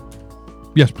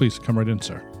 Yes, please come right in,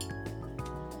 sir.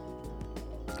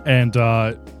 And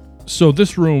so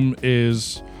this room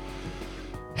is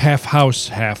half house,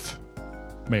 half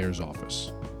mayor's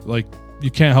office. Like, you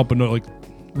can't help but know, like,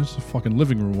 there's a fucking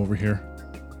living room over here.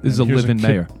 This is a live-in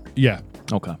mayor. Yeah.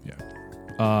 Okay.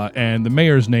 Yeah. And the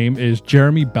mayor's name is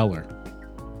Jeremy Beller.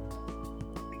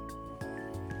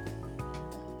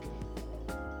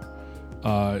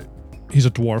 He's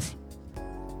a dwarf.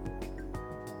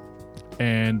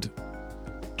 And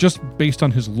just based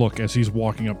on his look as he's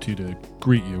walking up to you to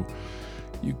greet you,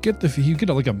 you get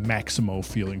like a Maximo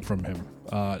feeling from him.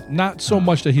 Not so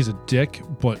much that he's a dick,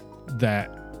 but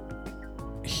that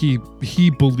he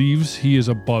believes he is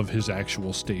above his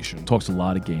actual station. Talks a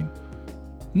lot of game.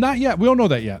 Not yet. We don't know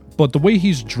that yet. But the way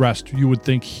he's dressed, you would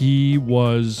think he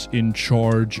was in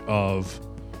charge of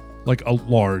like a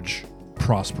large,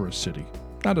 prosperous city.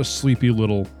 Not a sleepy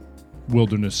little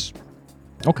wilderness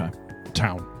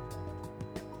town.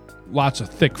 Lots of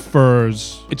thick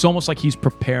furs. It's almost like he's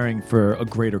preparing for a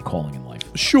greater calling in life.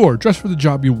 Sure, dress for the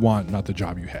job you want, not the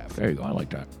job you have. There you go. I like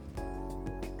that.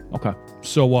 Okay.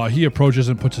 So he approaches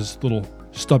and puts his little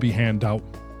stubby hand out.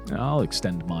 I'll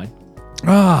extend mine.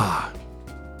 Ah,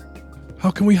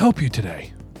 how can we help you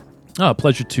today?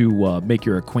 Pleasure to make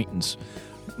your acquaintance.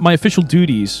 My official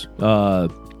duties through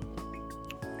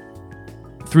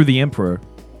the Emperor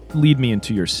lead me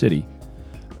into your city.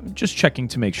 Just checking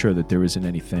to make sure that there isn't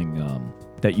anything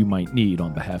that you might need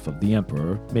on behalf of the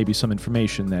Emperor, maybe some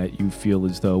information that you feel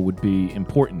as though would be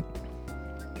important.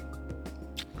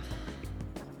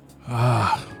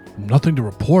 Nothing to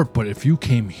report, but if you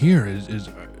came here,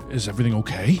 is everything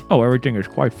okay? Oh, everything is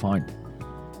quite fine.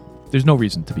 There's no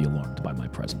reason to be alarmed by my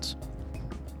presence.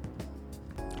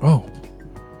 Oh.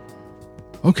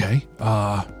 Okay.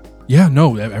 Yeah,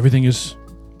 no, everything is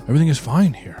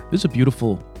fine here. This is a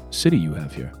beautiful city you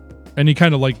have here. And he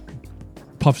kind of like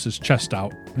puffs his chest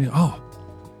out. Oh,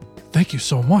 thank you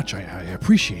so much. I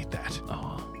appreciate that.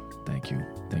 Oh, thank you.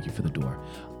 Thank you for the door.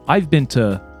 I've been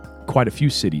to quite a few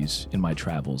cities in my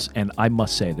travels, and I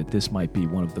must say that this might be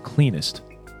one of the cleanest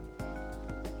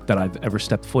that I've ever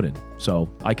stepped foot in. So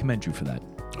I commend you for that.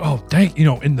 Oh,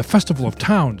 in the Festival of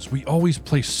Towns, we always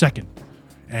place second.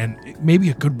 And maybe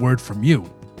a good word from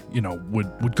you,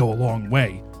 would go a long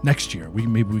way. Next year,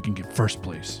 maybe we can get first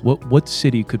place. What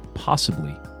city could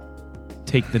possibly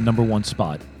take the number one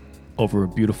spot over a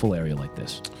beautiful area like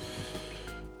this?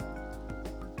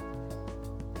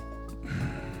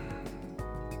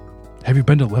 Have you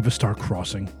been to Levistar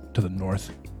Crossing to the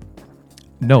north?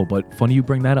 No, but funny you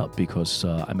bring that up because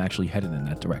I'm actually headed in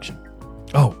that direction.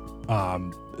 Oh,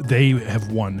 they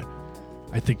have won,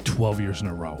 I think, 12 years in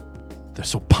a row. They're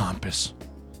so pompous.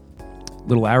 A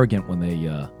little arrogant when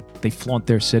they flaunt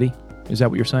their city. Is that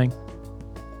what you're saying?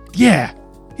 Yeah,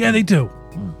 they do.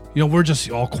 We're just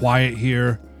all quiet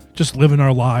here, just living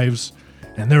our lives,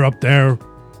 and they're up there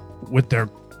with their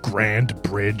grand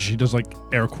bridge. He does like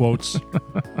air quotes.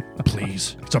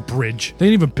 Please, it's a bridge. They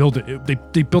didn't even build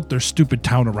it. They built their stupid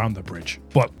town around the bridge.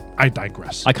 But I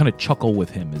digress. I kind of chuckle with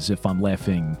him as if I'm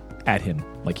laughing at him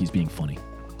like he's being funny.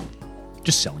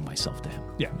 Just selling myself to him.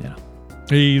 Yeah.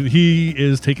 He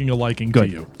is taking a liking to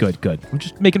you. Good. I'm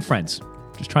just making friends.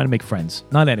 Just trying to make friends,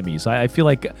 not enemies. I feel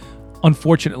like,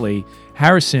 unfortunately,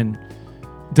 Harrison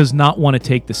does not want to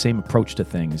take the same approach to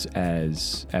things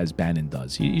as Bannon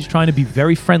does. He's trying to be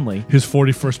very friendly. His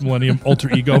 41st Millennium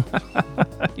alter ego.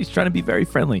 He's trying to be very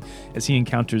friendly as he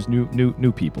encounters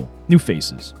new people, new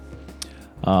faces.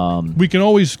 We can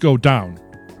always go down.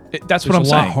 That's what I'm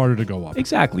saying. It's a lot harder to go up.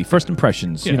 Exactly. First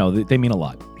impressions, they mean a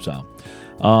lot. So,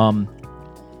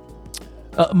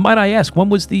 might I ask, when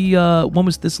was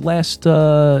this last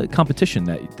competition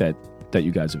that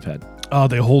you guys have had?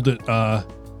 They hold it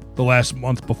the last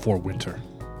month before winter.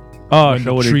 Oh, when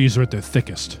the trees are at their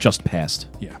thickest. Just passed.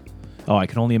 Yeah. Oh, I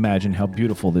can only imagine how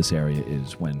beautiful this area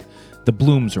is when the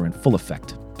blooms are in full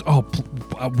effect. Oh,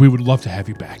 we would love to have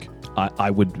you back.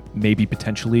 I would maybe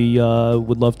potentially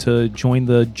would love to join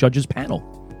the judges panel.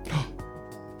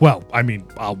 Well, I mean,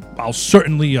 I'll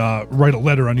certainly write a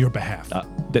letter on your behalf.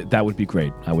 That would be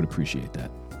great. I would appreciate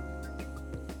that.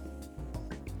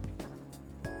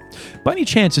 By any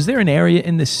chance, is there an area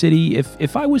in the city,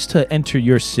 if I was to enter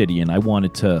your city and I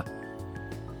wanted to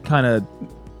kind of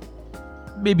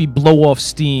maybe blow off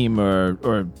steam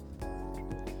or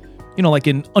like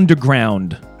an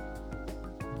underground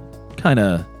kind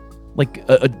of like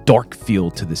a dark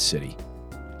feel to the city?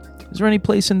 Is there any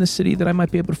place in the city that I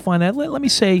might be able to find that? Let me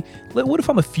say, what if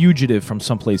I'm a fugitive from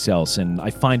someplace else and I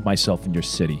find myself in your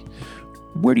city?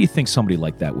 Where do you think somebody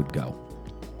like that would go?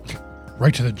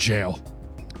 Right to the jail.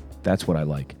 That's what I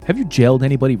like. Have you jailed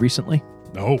anybody recently?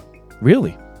 No.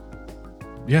 Really?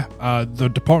 Yeah, the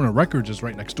Department of Records is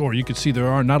right next door. You can see there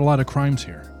are not a lot of crimes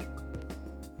here.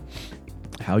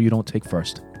 How you don't take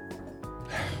first.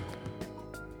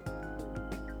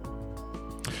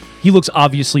 He looks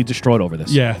obviously distraught over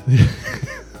this. Yeah.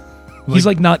 He's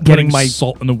like not getting my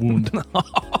salt in the wound.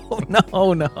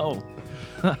 No.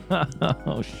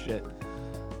 Oh shit.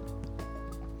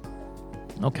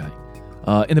 Okay.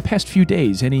 In the past few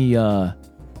days, any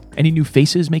new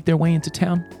faces make their way into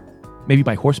town? Maybe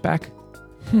by horseback?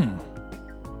 And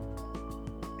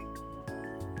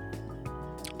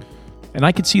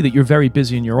I could see that you're very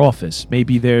busy in your office.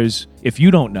 Maybe if you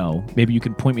don't know, maybe you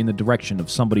can point me in the direction of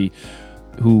somebody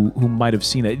who might have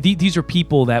seen it. These are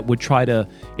people that would try to,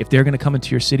 if they're going to come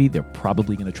into your city, they're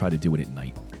probably going to try to do it at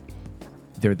night.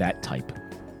 They're that type.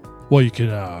 Well, you could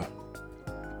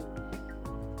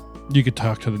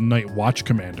talk to the night watch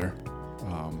commander.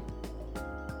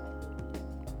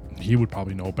 He would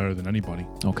probably know better than anybody.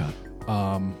 Okay.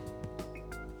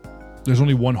 There's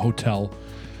only one hotel.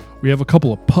 We have a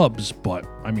couple of pubs, but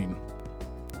I mean,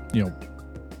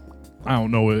 I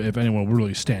don't know if anyone would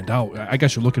really stand out. I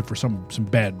guess you're looking for some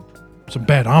bad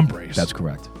hombres. That's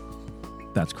correct.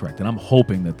 And I'm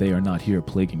hoping that they are not here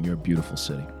plaguing your beautiful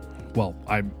city. Well,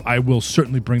 I will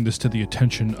certainly bring this to the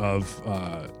attention of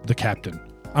the captain.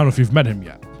 I don't know if you've met him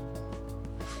yet.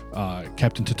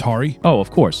 Captain Tatari. Oh, of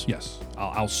course. Yes.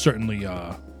 I'll certainly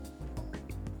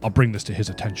I'll bring this to his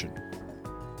attention.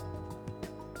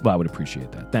 Well, I would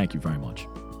appreciate that. Thank you very much.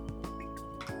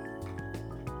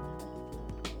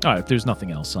 All right, if there's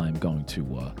nothing else, I'm going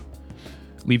to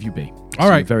leave you be. All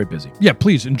right. You're very busy. Yeah,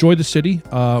 please enjoy the city.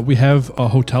 We have a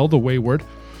hotel, the Wayward.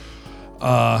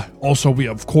 Also, we,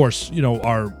 of course,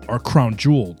 our crown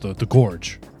jewel, the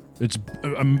Gorge. It's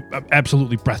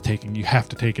absolutely breathtaking. You have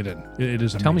to take it in. It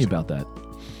is amazing. Tell me about that.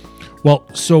 Well,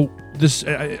 so this,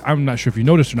 I'm not sure if you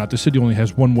noticed or not, the city only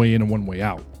has one way in and one way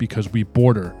out because we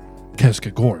border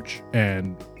Keswick Gorge,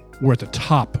 and we're at the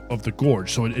top of the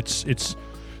gorge. So it's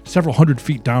several hundred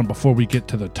feet down before we get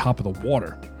to the top of the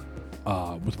water,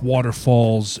 with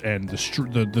waterfalls, and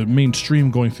the main stream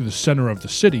going through the center of the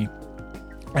city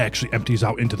actually empties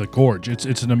out into the gorge.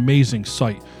 It's an amazing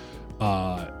sight,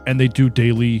 and they do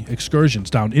daily excursions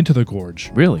down into the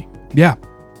gorge. Really? Yeah.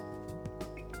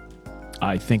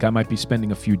 I think I might be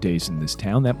spending a few days in this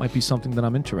town. That might be something that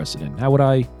I'm interested in. How would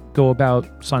I go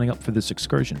about signing up for this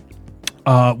excursion?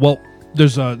 Well,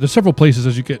 there's several places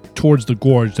as you get towards the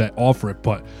gorge that offer it,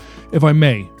 but if I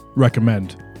may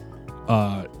recommend,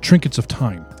 Trinkets of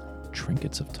Time.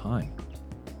 Trinkets of Time.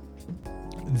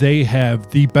 They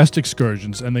have the best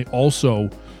excursions, and they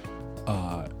also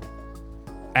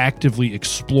actively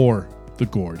explore the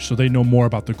gorge, so they know more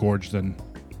about the gorge than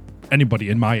anybody,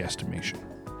 in my estimation.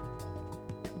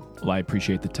 Well, I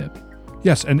appreciate the tip.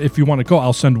 Yes, and if you want to go,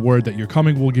 I'll send word that you're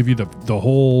coming. We'll give you the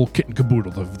whole kit and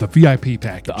caboodle, the VIP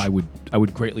package. I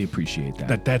would greatly appreciate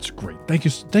that. That's great. Thank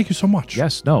you so much.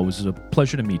 Yes, no, it was a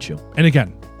pleasure to meet you. And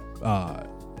again,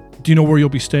 do you know where you'll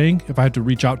be staying? If I had to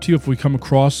reach out to you, if we come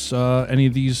across any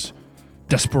of these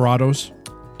desperados.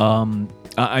 I'm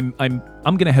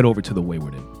gonna head over to the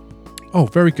Wayward Inn. Oh,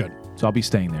 very good. So I'll be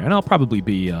staying there, and I'll probably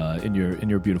be in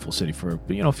your beautiful city for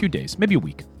a few days, maybe a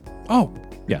week. Oh,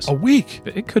 yes, a week.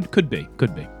 It could be.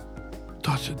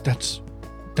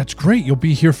 That's great. You'll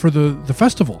be here for the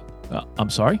festival. I'm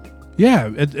sorry.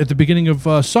 Yeah, at the beginning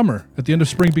of summer, at the end of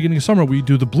spring, beginning of summer, we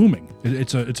do the blooming.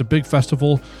 It's a big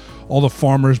festival. All the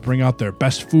farmers bring out their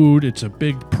best food. It's a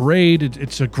big parade.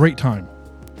 It's a great time.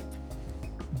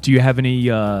 Do you have any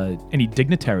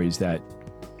dignitaries that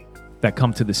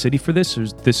come to the city for this, or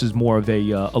this is more of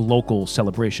a local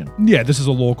celebration? Yeah, this is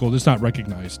a local. It's not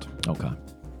recognized. Okay.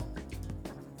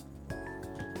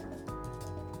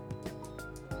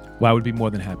 Well, I would be more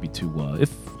than happy to.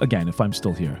 If I'm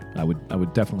still here, I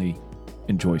would definitely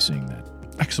enjoy seeing that.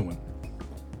 Excellent.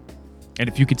 And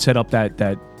if you could set up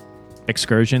that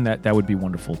excursion, that would be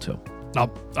wonderful too.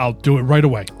 I'll do it right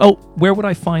away. Oh, where would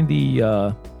I find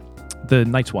the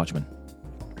Night's Watchman?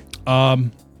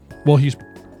 Well, he's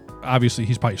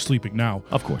probably sleeping now.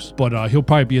 Of course. But he'll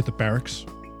probably be at the barracks.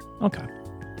 Okay.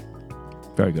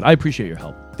 Very good. I appreciate your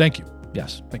help. Thank you.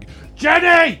 Yes. Thank you.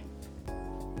 Jenny!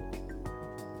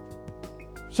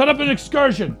 Set up an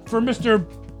excursion for Mr.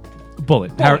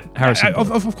 Bullet. Harrison.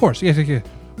 Bullet. Of course. Yes.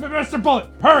 Mr. Bullet,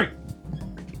 hurry!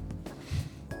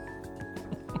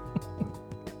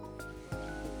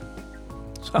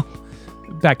 So,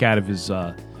 back out of his...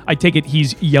 I take it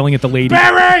he's yelling at the lady.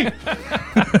 Barry!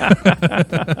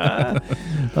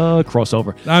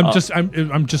 Crossover.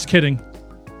 I'm just kidding.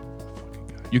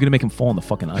 You're going to make him fall on the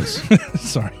fucking ice.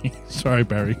 Sorry,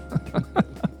 Barry.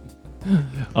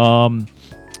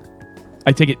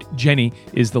 I take it Jenny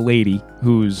is the lady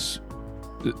who's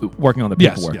working on the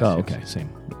paperwork. Yes, okay, same.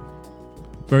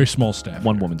 Very small staff.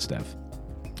 One woman staff.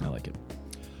 I like it.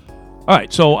 All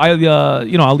right, so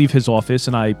I'll leave his office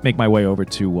and I make my way over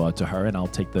to her, and I'll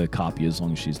take the copy as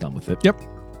long as she's done with it. Yep.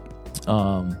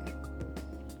 And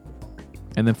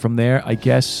then from there, I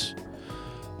guess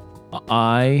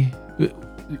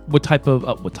what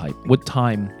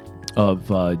time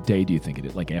of day do you think it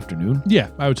is? Like afternoon? Yeah,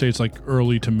 I would say it's like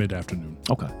early to mid-afternoon.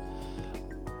 Okay.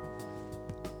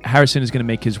 Harrison is going to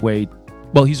make his way...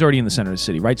 Well, he's already in the center of the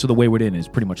city, right? So the Wayward Inn is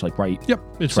pretty much like right... Yep,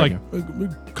 it's right like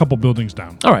a couple buildings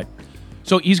down. All right.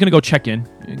 So he's going to go check in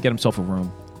and get himself a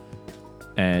room.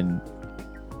 And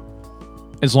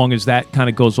as long as that kind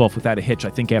of goes off without a hitch, I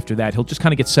think after that, he'll just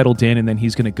kind of get settled in, and then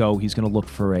he's going to look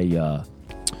for a...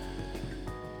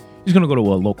 he's going to go to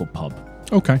a local pub.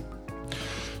 Okay.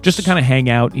 Just to kind of hang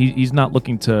out. He's not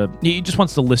looking to... He just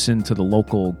wants to listen to the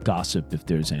local gossip if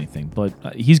there's anything. But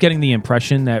he's getting the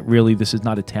impression that really this is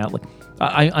not a town. Like,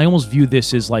 I almost view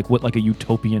this as like what like a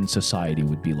utopian society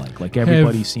would be like. Like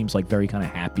everybody seems like very kind of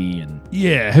happy and...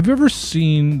 Yeah. Have you ever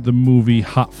seen the movie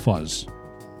Hot Fuzz?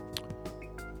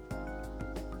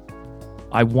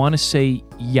 I want to say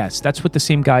yes. That's with the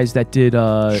same guys that did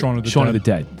Shaun of the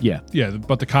Dead. Yeah. Yeah,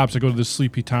 but the cops that go to this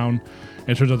sleepy town, and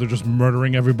it turns out they're just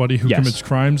murdering everybody who commits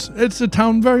crimes. It's a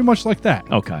town very much like that.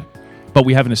 Okay. But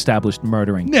we haven't established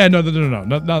murdering. Yeah, no.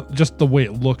 Not just the way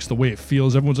it looks, the way it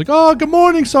feels. Everyone's like, "Oh, good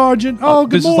morning, Sergeant. Oh,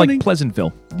 good this morning." This is like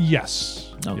Pleasantville.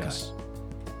 Yes. Okay. Yes.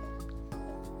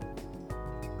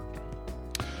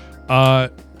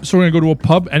 So we're gonna go to a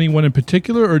pub. Anyone in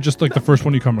particular, or just like the first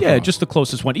one you come across? Yeah, just the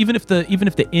closest one. Even if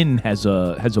the inn has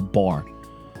a bar.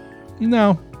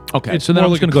 No. Okay, It's so then more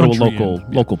I'm like just a going to go to a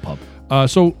country local pub.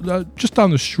 So just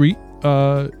down the street,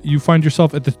 you find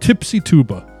yourself at the Tipsy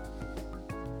Tuba.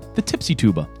 The Tipsy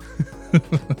Tuba.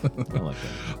 I like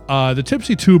that. The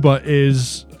Tipsy Tuba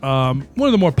is one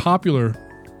of the more popular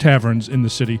taverns in the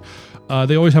city.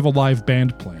 They always have a live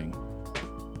band playing,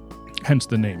 hence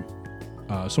the name.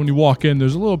 So when you walk in,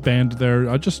 there's a little band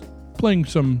there just playing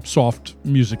some soft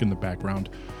music in the background.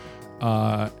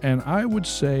 And I would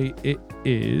say it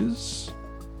is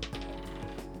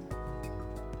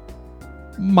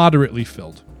moderately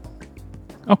filled.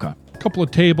 Okay. A couple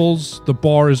of tables. The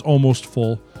bar is almost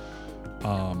full.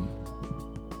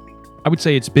 I would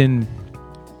say it's been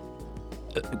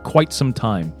quite some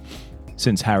time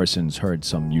since Harrison's heard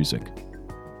some music.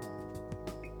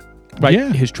 Right?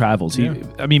 Yeah. His travels. Yeah.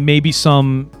 I mean, maybe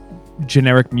some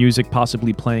generic music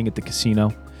possibly playing at the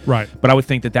casino. Right. But I would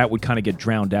think that would kind of get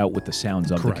drowned out with the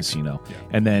sounds of Correct. the casino. Yeah.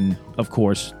 And then, of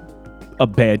course, a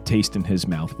bad taste in his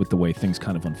mouth with the way things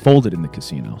kind of unfolded in the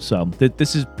casino. So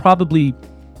this is probably...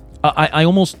 I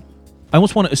almost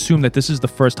want to assume that this is the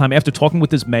first time, after talking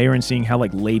with this mayor and seeing how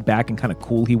like laid back and kind of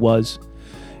cool he was,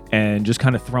 and just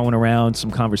kind of throwing around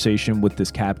some conversation with this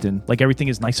captain, like everything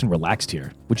is nice and relaxed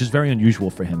here, which is very unusual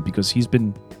for him because he's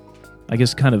been, I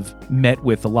guess, kind of met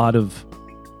with a lot of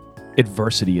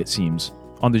adversity, it seems,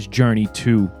 on this journey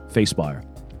to Feyspire.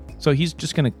 So he's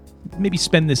just going to maybe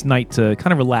spend this night to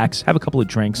kind of relax, have a couple of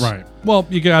drinks. Right. Well,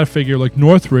 you got to figure like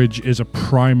Northridge is a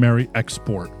primary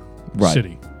export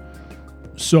city.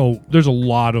 So there's a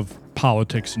lot of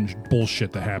politics and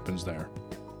bullshit that happens there.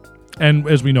 And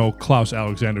as we know, Klaus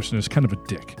Alexanderson is kind of a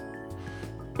dick.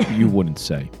 You wouldn't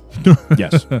say.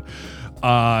 Yes.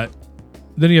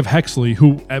 Then you have Hexley,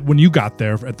 who when you got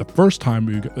there at the first time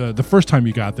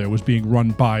you got there was being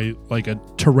run by like a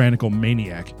tyrannical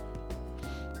maniac.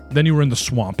 Then you were in the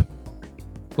swamp.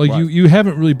 Like Right. you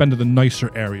haven't really been to the nicer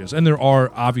areas, and there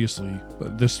are obviously,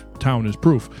 this town is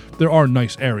proof. There are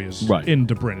nice areas in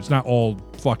Debrin. It's not all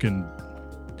fucking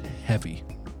heavy.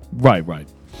 Right.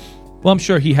 Well, I'm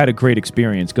sure he had a great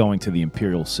experience going to the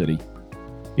Imperial City.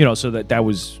 You know, so that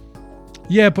was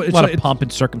Yeah, but it's a lot like, of pomp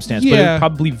and circumstance, Yeah. but it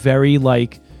probably very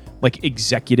like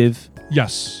executive.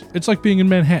 yes, it's like being in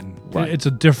Manhattan. Right. It's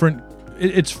a different.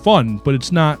 It's fun, but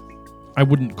it's not. I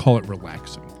wouldn't call it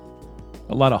relaxing.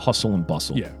 A lot of hustle and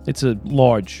bustle. Yeah. It's a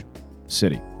large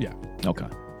city. Yeah. Okay.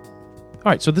 All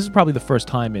right, so this is probably the first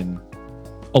time in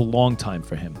a long time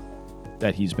for him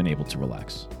that he's been able to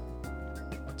relax.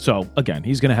 So, again,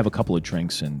 he's going to have a couple of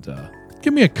drinks and...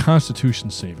 Give me a Constitution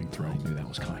saving throw. I knew that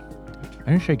was coming.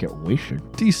 I didn't say get wasted.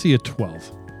 DC at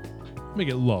 12. Make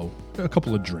it low. A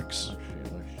couple of drinks.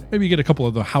 Maybe you get a couple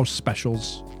of the house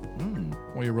specials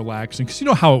while you're relaxing. Because you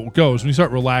know how it goes. When you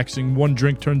start relaxing, one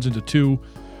drink turns into two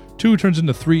turns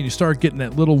into three, and you start getting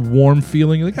that little warm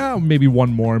feeling. You're like, maybe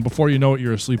one more. And before you know it,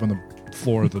 you're asleep on the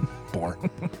floor of the bar.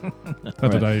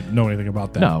 Not that I know anything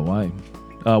about that. No, why?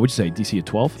 What'd you say, DC at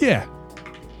 12? Yeah.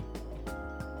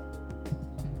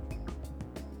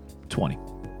 20.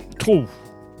 Oh.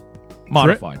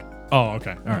 Modified. Oh,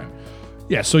 okay. All right.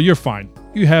 Yeah, so you're fine.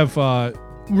 You have,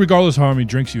 regardless of how many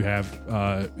drinks you have,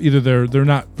 either they're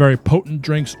not very potent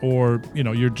drinks, or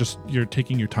you're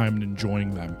taking your time and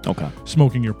enjoying them. Okay.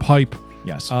 Smoking your pipe.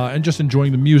 Yes. And just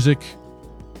enjoying the music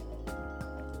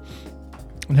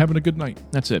and having a good night.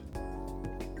 That's it.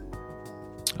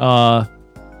 So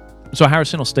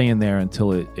Harrison will stay in there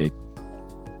until it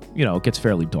gets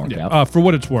fairly dark out. For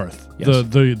what it's worth, Yes.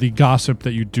 the gossip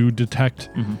that you do detect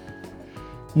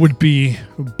would be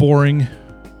boring,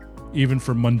 even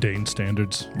for mundane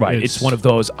standards. Right. It's one of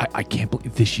those, I can't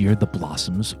believe this year the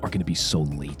blossoms are going to be so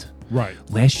late. Right.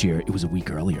 Last year, it was a week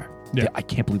earlier. Yeah. I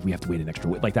can't believe we have to wait an extra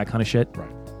week. Like that kind of shit.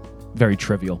 Right. Very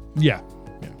trivial. Yeah.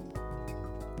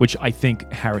 Which I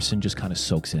think Harrison just kind of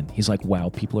soaks in. He's like, wow,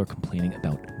 people are complaining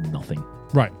about nothing.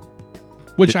 Right.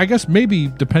 Which I guess maybe,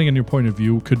 depending on your point of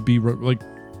view, could be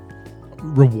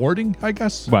rewarding, I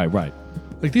guess. Right.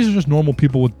 Like, these are just normal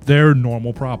people with their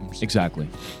normal problems. Exactly.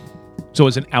 So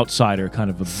as an outsider, kind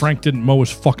of Frank didn't mow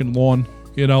his fucking lawn,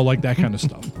 like that kind of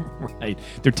stuff. Right.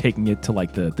 They're taking it to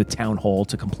like the town hall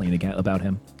to complain again about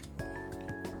him.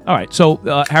 All right. So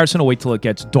Harrison will wait till it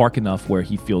gets dark enough where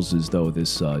he feels as though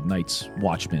this night's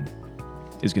watchman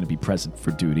is going to be present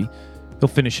for duty. He'll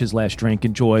finish his last drink,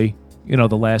 enjoy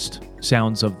the last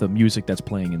sounds of the music that's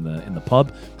playing in the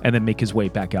pub, and then make his way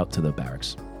back out to the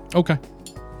barracks. Okay.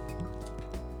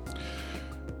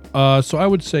 So I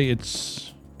would say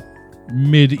it's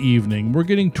mid-evening. We're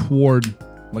getting toward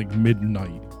like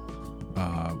midnight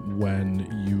when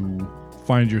you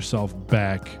find yourself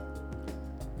back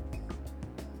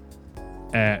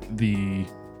at the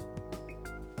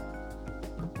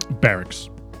barracks.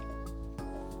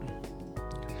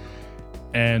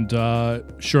 And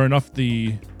sure enough,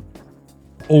 the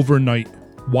overnight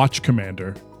watch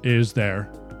commander is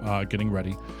there getting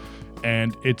ready.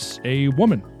 And it's a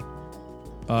woman,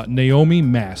 Naomi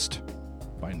Mast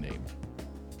by name.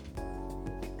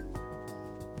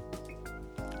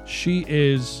 She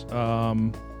is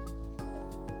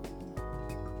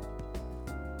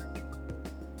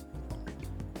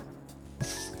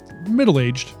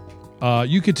middle-aged.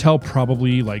 You could tell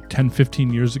probably like 10,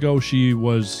 15 years ago she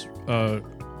was a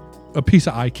piece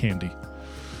of eye candy.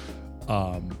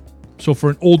 So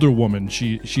for an older woman,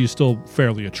 she's still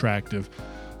fairly attractive.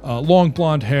 Long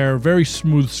blonde hair, very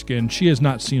smooth skin. She has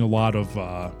not seen a lot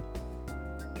of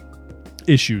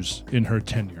issues in her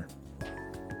tenure.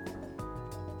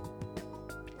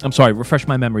 I'm sorry, refresh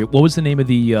my memory. What was the name of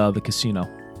the casino?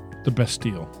 The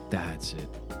Bastille. That's it.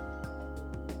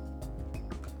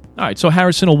 All right, so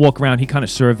Harrison will walk around. He kind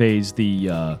of surveys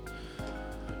the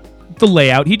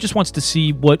layout. He just wants to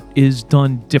see what is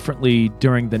done differently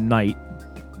during the night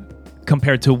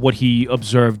compared to what he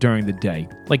observed during the day.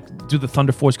 Like, do the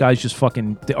Thunder Force guys just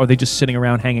are they just sitting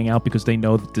around hanging out because they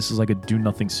know that this is like a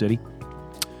do-nothing city?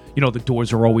 The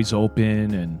doors are always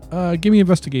open and... Give me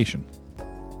investigation.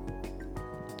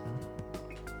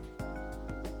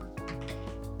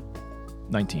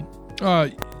 19.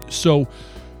 So,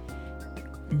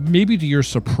 maybe to your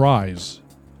surprise,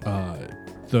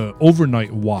 the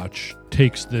overnight watch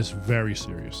takes this very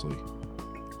seriously.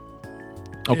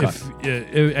 Okay.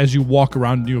 As you walk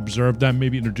around and you observe them,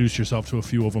 maybe introduce yourself to a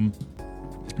few of them.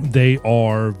 They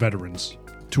are veterans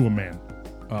to a man.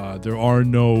 There are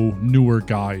no newer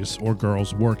guys or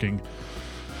girls working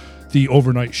the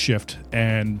overnight shift,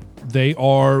 and they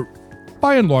are,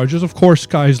 by and large, there's of course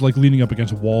guys like leaning up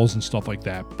against walls and stuff like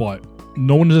that, but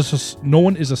no one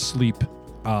is asleep,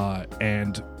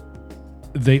 and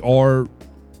they are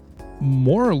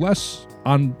more or less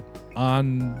on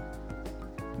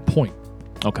point.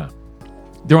 Okay.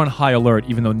 They're on high alert,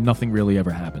 even though nothing really ever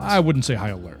happens. I wouldn't say high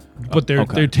alert, but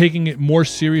they're taking it more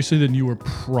seriously than you were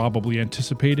probably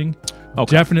anticipating.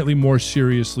 Okay. Definitely more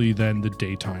seriously than the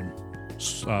daytime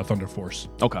Thunder Force.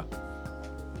 Okay.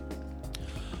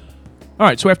 All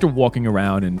right, so after walking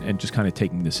around and just kind of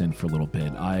taking this in for a little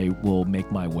bit, I will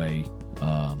make my way...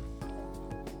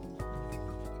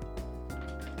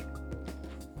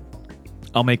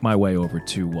 I'll make my way over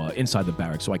to inside the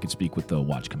barracks so I can speak with the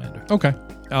watch commander. Okay.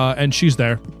 And she's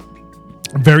there.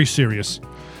 Very serious.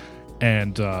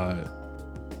 And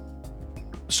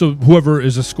so whoever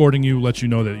is escorting you lets you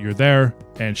know that you're there,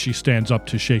 and she stands up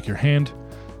to shake your hand.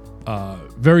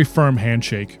 Very firm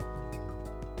handshake.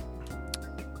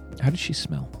 How does she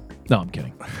smell? No, I'm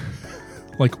kidding.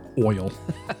 Like oil.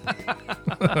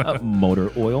 Motor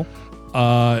oil?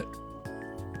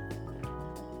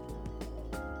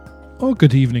 Oh,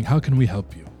 good evening. How can we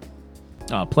help you?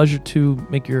 Pleasure to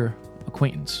make your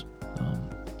acquaintance.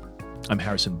 I'm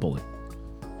Harrison Bullitt.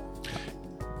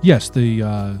 Yes,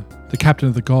 the captain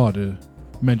of the guard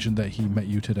mentioned that he met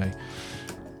you today.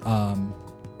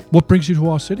 What brings you to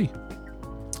our city?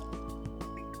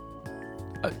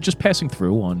 Just passing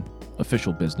through on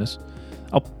official business.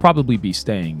 I'll probably be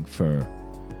staying for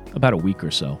about a week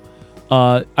or so.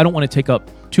 I don't want to take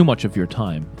up too much of your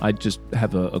time. I just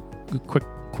have a quick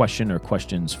question or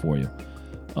questions for you.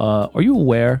 Are you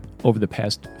aware over the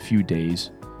past few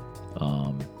days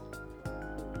of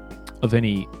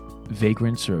any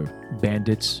vagrants or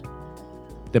bandits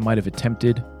that might have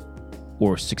attempted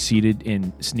or succeeded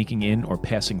in sneaking in or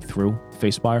passing through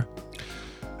Feyspire?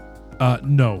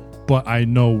 No, but I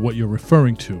know what you're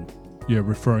referring to. You're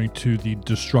referring to the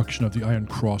destruction of the Iron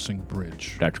Crossing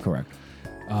Bridge. That's correct.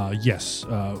 Yes,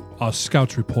 our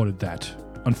scouts reported that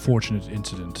unfortunate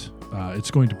incident.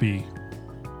 It's going to be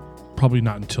probably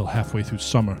not until halfway through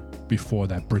summer before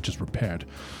that bridge is repaired.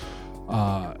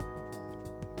 I'm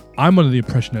under the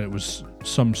impression that it was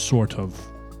some sort of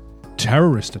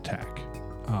terrorist attack.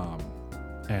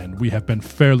 And we have been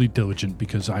fairly diligent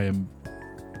because I am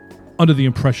under the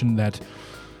impression that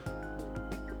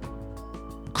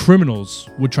criminals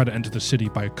would try to enter the city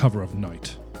by cover of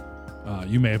night.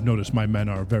 You may have noticed my men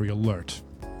are very alert.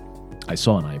 I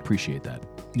saw and I appreciate that.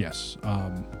 Yes.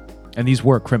 And these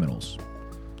were criminals.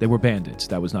 They were bandits.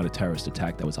 That was not a terrorist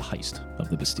attack. That was a heist of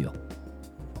the Bastille.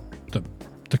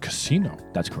 casino.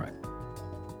 That's correct.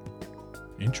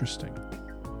 Interesting.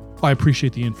 I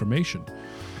appreciate the information.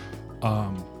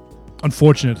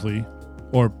 Unfortunately,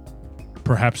 or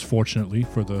perhaps fortunately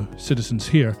for the citizens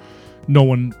here, no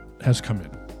one has come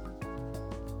in.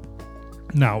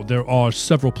 Now, there are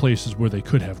several places where they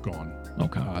could have gone.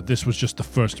 Okay. This was just the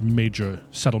first major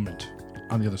settlement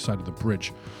on the other side of the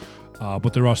bridge.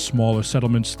 But there are smaller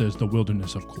settlements. There's the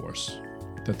wilderness, of course,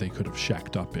 that they could have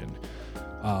shacked up in.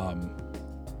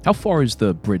 How far is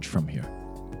the bridge from here?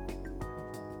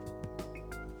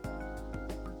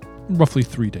 Roughly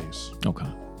 3 days. Okay.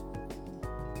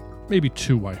 Maybe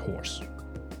 2 by horse.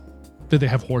 Did they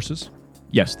have horses?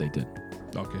 Yes, they did.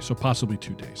 Okay, so possibly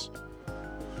 2 days.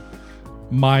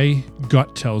 My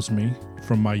gut tells me,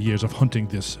 from my years of hunting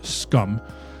this scum,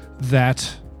 that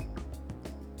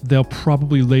they'll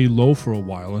probably lay low for a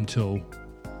while until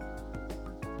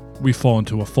we fall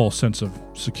into a false sense of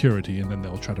security, and then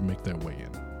they'll try to make their way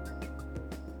in.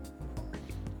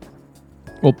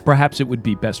 Well, perhaps it would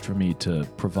be best for me to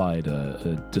provide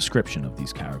a description of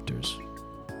these characters.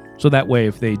 So that way,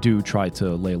 if they do try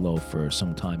to lay low for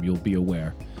some time, you'll be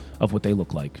aware of what they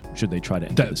look like should they try to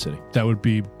enter the city. That would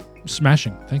be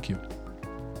smashing. Thank you.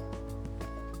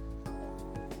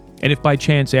 And if by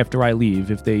chance, after I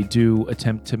leave, if they do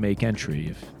attempt to make entry,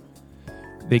 if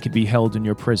they could be held in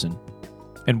your prison,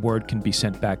 and word can be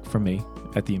sent back from me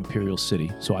at the Imperial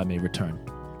City so I may return.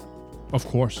 Of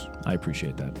course. I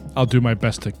appreciate that. I'll do my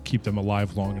best to keep them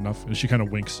alive long enough. And she kind of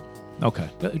winks. Okay.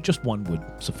 Just one would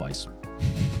suffice.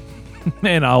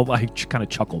 And I'll kind of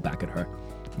chuckle back at her,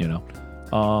 you know.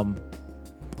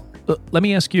 Let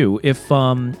me ask you, if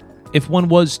one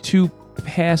was to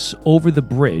pass over the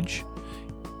bridge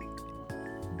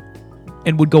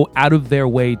and would go out of their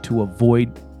way to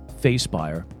avoid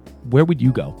Feyspire, where would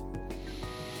you go?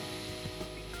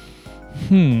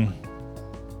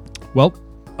 Well,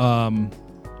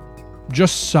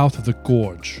 just south of the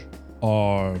gorge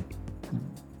are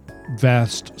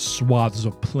vast swaths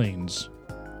of plains.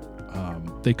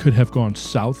 They could have gone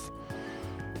south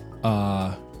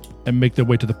and make their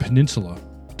way to the peninsula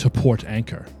to Port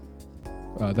Anchor.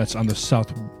 That's on the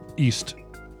southeast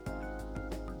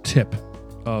tip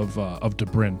of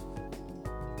Dubrin.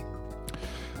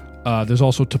 There's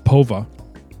also Topova,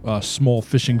 a small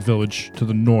fishing village to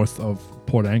the north of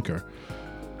Port Anchor.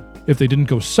 If they didn't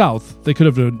go south, they could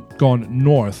have gone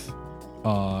north,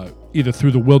 either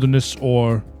through the wilderness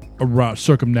or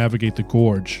circumnavigate the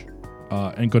gorge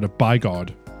and go to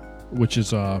Bygod, which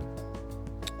is a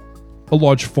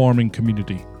large farming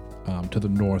community to the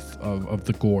north of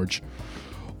the gorge.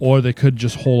 Or they could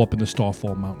just hole up in the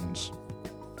Starfall Mountains.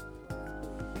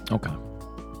 Okay.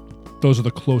 Those are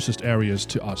the closest areas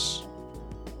to us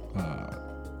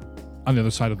on the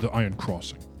other side of the Iron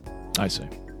Crossing. I see.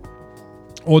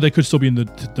 Or they could still be in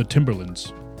the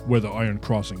Timberlands, where the Iron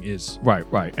Crossing is. Right.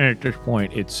 And at this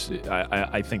point,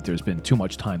 I think there's been too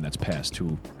much time that's passed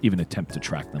to even attempt to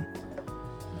track them.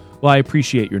 Well, I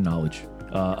appreciate your knowledge.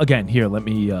 Again, here, let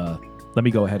me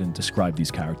go ahead and describe these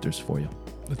characters for you.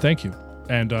 Thank you.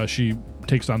 And she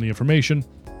takes down the information.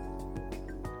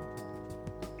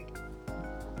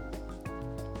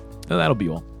 And that'll be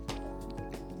all.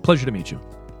 Pleasure to meet you.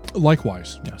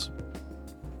 Likewise. Yes.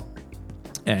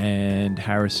 And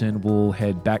Harrison will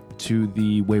head back to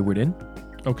the Wayward Inn.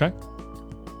 Okay.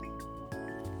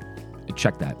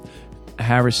 Check that.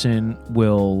 Harrison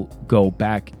will go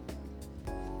back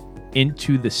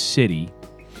into the city,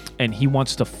 and he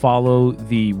wants to follow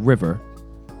the river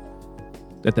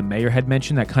that the mayor had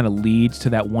mentioned that kind of leads to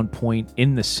that one point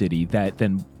in the city that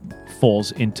then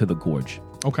falls into the gorge.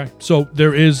 Okay. So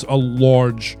there is a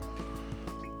large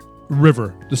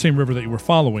river, the same river that you were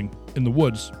following in the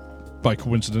woods, by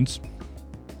coincidence,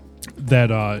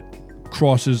 that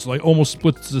crosses, like, almost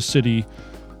splits the city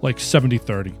like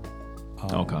 70-30.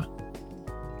 Okay.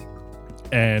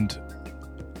 And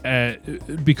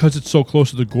because it's so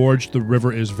close to the gorge, the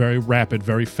river is very rapid,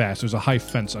 very fast. There's a high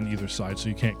fence on either side, so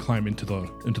you can't climb into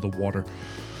the water.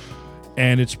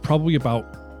 And it's probably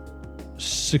about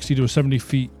 60 to 70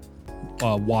 feet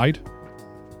wide,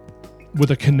 with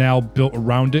a canal built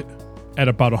around it at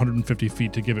about 150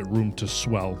 feet to give it room to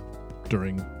swell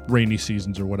during rainy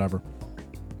seasons or whatever.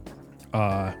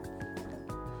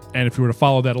 And if you were to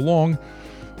follow that along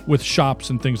with shops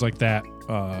and things like that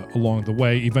along the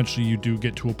way, eventually you do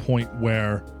get to a point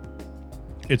where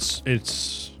it's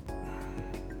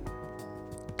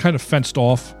kind of fenced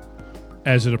off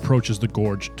as it approaches the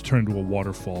gorge to turn into a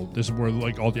waterfall. This is where,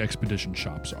 like, all the expedition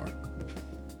shops are.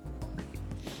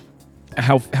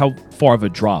 How far of a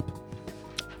drop?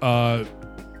 I'd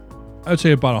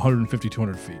say about 150,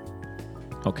 200 feet.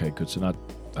 Okay, good. So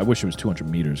I wish it was 200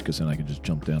 meters because then I could just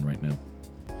jump down right now.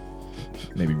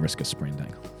 Maybe risk a sprained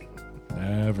ankle.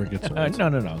 Never gets old.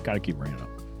 No. Got to keep bringing it up.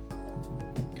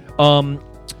 All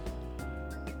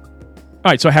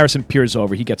right, so Harrison peers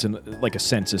over. He gets a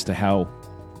sense as to how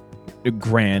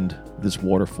grand this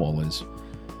waterfall is.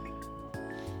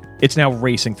 It's now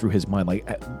racing through his mind. Like,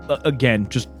 again,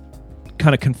 just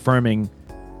kind of confirming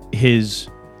his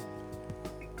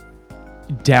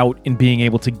doubt in being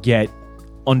able to get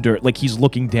under. Like, he's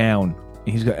looking down. And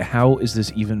he's got, how is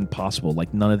this even possible?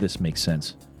 Like, none of this makes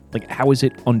sense. Like, how is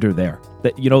it under there?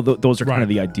 That those are kind of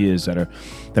the ideas that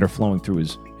are flowing through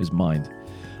his mind.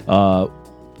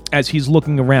 As he's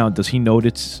looking around, does he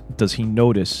notice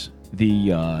the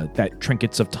that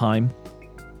Trinkets of Time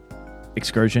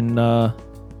excursion?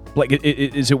 Like,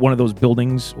 is it one of those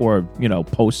buildings or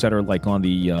posts that are like on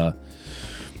the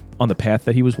path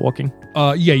that he was walking?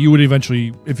 Yeah, you would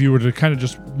eventually, if you were to kind of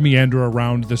just meander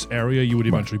around this area, you would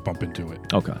eventually bump into it.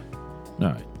 Okay, all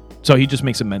right. So he just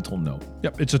makes a mental note.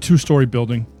 Yep, it's a 2-story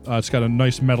building. It's got a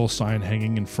nice metal sign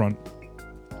hanging in front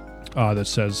that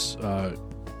says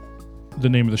the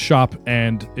name of the shop,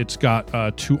 and it's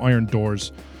got 2 iron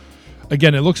doors.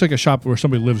 Again, it looks like a shop where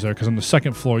somebody lives there because on the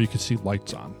second floor you can see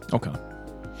lights on. Okay.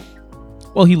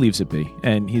 Well, he leaves it be,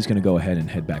 and he's going to go ahead and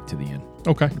head back to the inn.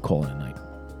 Okay. And call it a night.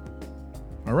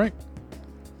 All right.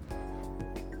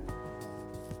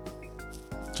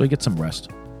 So he gets some rest.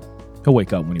 He'll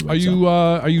wake up when he wakes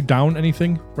up. Are you down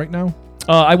anything right now?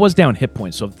 I was down hit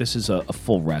points, so this is a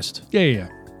full rest. Yeah.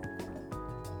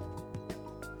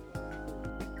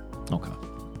 Okay.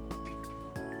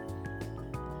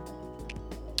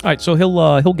 All right, so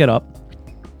he'll get up.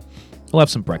 He'll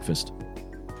have some breakfast.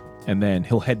 And then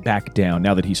he'll head back down.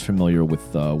 Now that he's familiar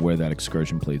with where that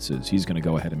excursion place is, he's going to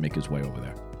go ahead and make his way over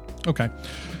there. Okay.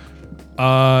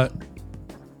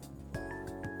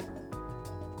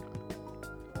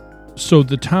 So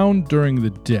the town during the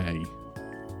day,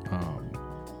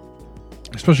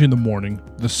 especially in the morning,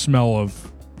 the smell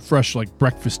of fresh, like,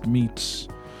 breakfast meats,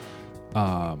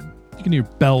 you can hear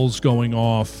bells going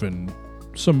off and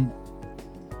some,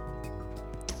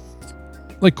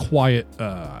 like, quiet,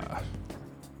 I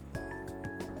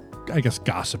guess,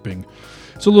 gossiping.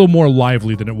 It's a little more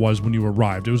lively than it was when you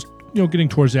arrived. It was, getting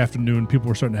towards the afternoon. People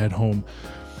were starting to head home.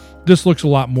 This looks a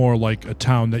lot more like a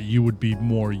town that you would be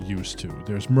more used to.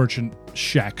 There's merchant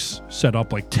shacks set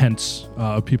up, like tents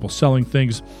of people selling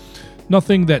things.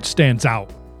 Nothing that stands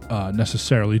out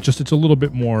necessarily. Just it's a little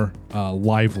bit more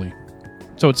lively.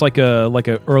 So it's like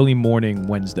a early morning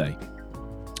Wednesday.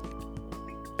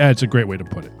 That's a great way to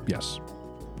put it. Yes.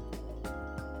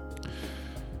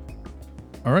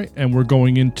 All right, and we're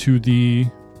going into the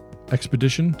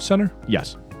expedition center?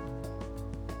 Yes.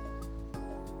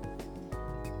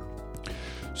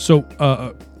 So,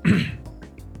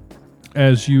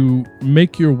 as you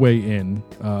make your way in,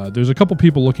 there's a couple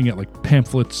people looking at, like,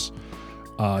 pamphlets.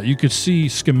 You could see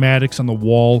schematics on the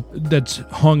wall that's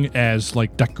hung as,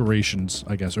 like, decorations,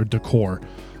 I guess, or decor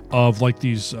of, like,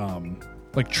 these,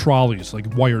 like, trolleys,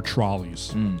 like wire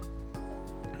trolleys.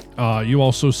 You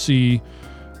also see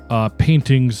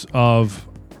paintings of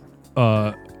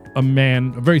a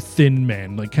man, a very thin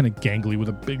man, like kind of gangly with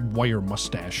a big wire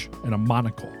mustache and a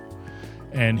monocle.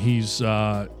 And he's,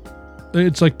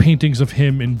 it's like paintings of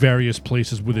him in various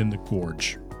places within the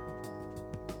gorge.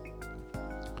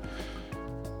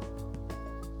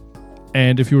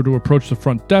 And if you were to approach the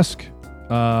front desk,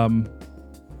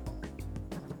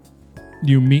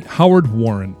 you meet Howard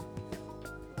Warren.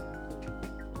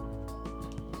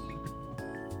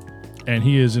 And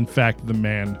he is, in fact, the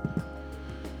man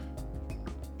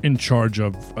in charge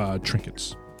of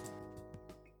trinkets.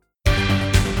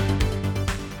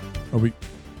 Are we?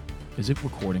 Is it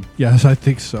recording? Yes, I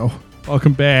think so.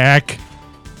 Welcome back.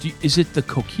 Is it the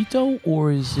coquito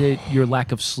or is it your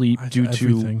lack of sleep due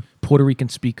everything. to Puerto Rican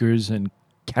speakers and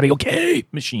karaoke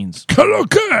machines?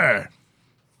 Karaoke!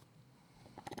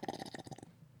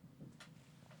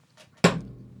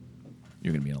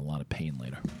 You're going to be in a lot of pain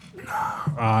later.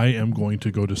 I am going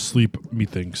to go to sleep,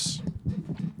 methinks.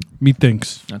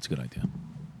 Methinks. That's a good idea.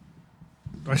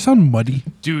 Do I sound muddy?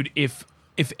 Dude, if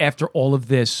after all of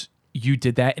this you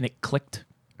did that and it clicked,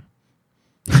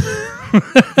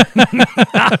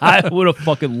 I would have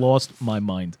fucking lost my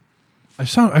mind. I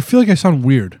feel like I sound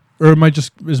weird. Or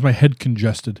is my head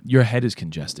congested? Your head is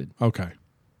congested. Okay.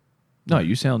 No,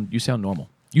 you sound normal.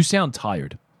 You sound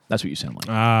tired. That's what you sound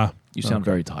like. You sound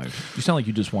very tired. You sound like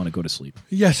you just want to go to sleep.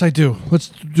 Yes, I do. Let's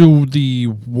do the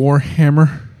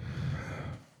Warhammer.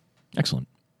 Excellent.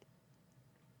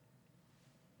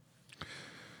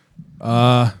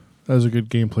 That's That was a good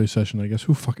gameplay session, I guess.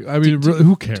 Who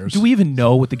cares? Do we even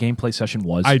know what the gameplay session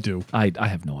was? I do. I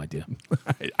have no idea.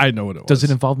 I know what it was. Does it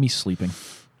involve me sleeping?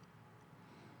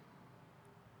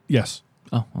 Yes.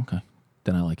 Oh, okay.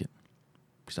 Then I like it.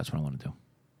 Because that's what I want to do.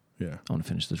 Yeah. I want to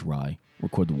finish this rye,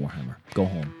 record the Warhammer, go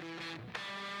home,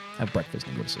 have breakfast,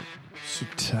 and go to sleep. So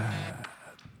tad.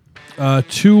 Oh,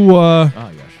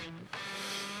 gosh.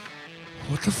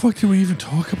 What the fuck did we even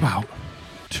talk about?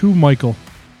 To Michael.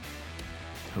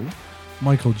 Who?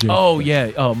 Michael J. Oh,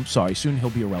 yeah. Sorry. Soon he'll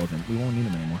be irrelevant. We won't need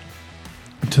him anymore.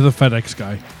 To the FedEx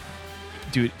guy.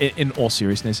 Dude, in all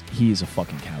seriousness, he is a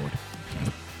fucking coward.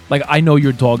 Like, I know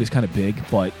your dog is kind of big,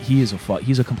 but he's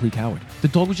a complete coward. The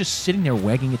dog was just sitting there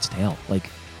wagging its tail, like,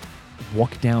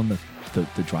 walk down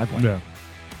the driveway. Yeah.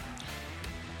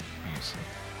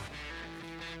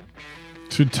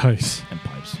 To Dice. And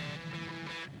Pipes.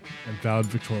 And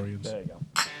Valedictorians. There you go.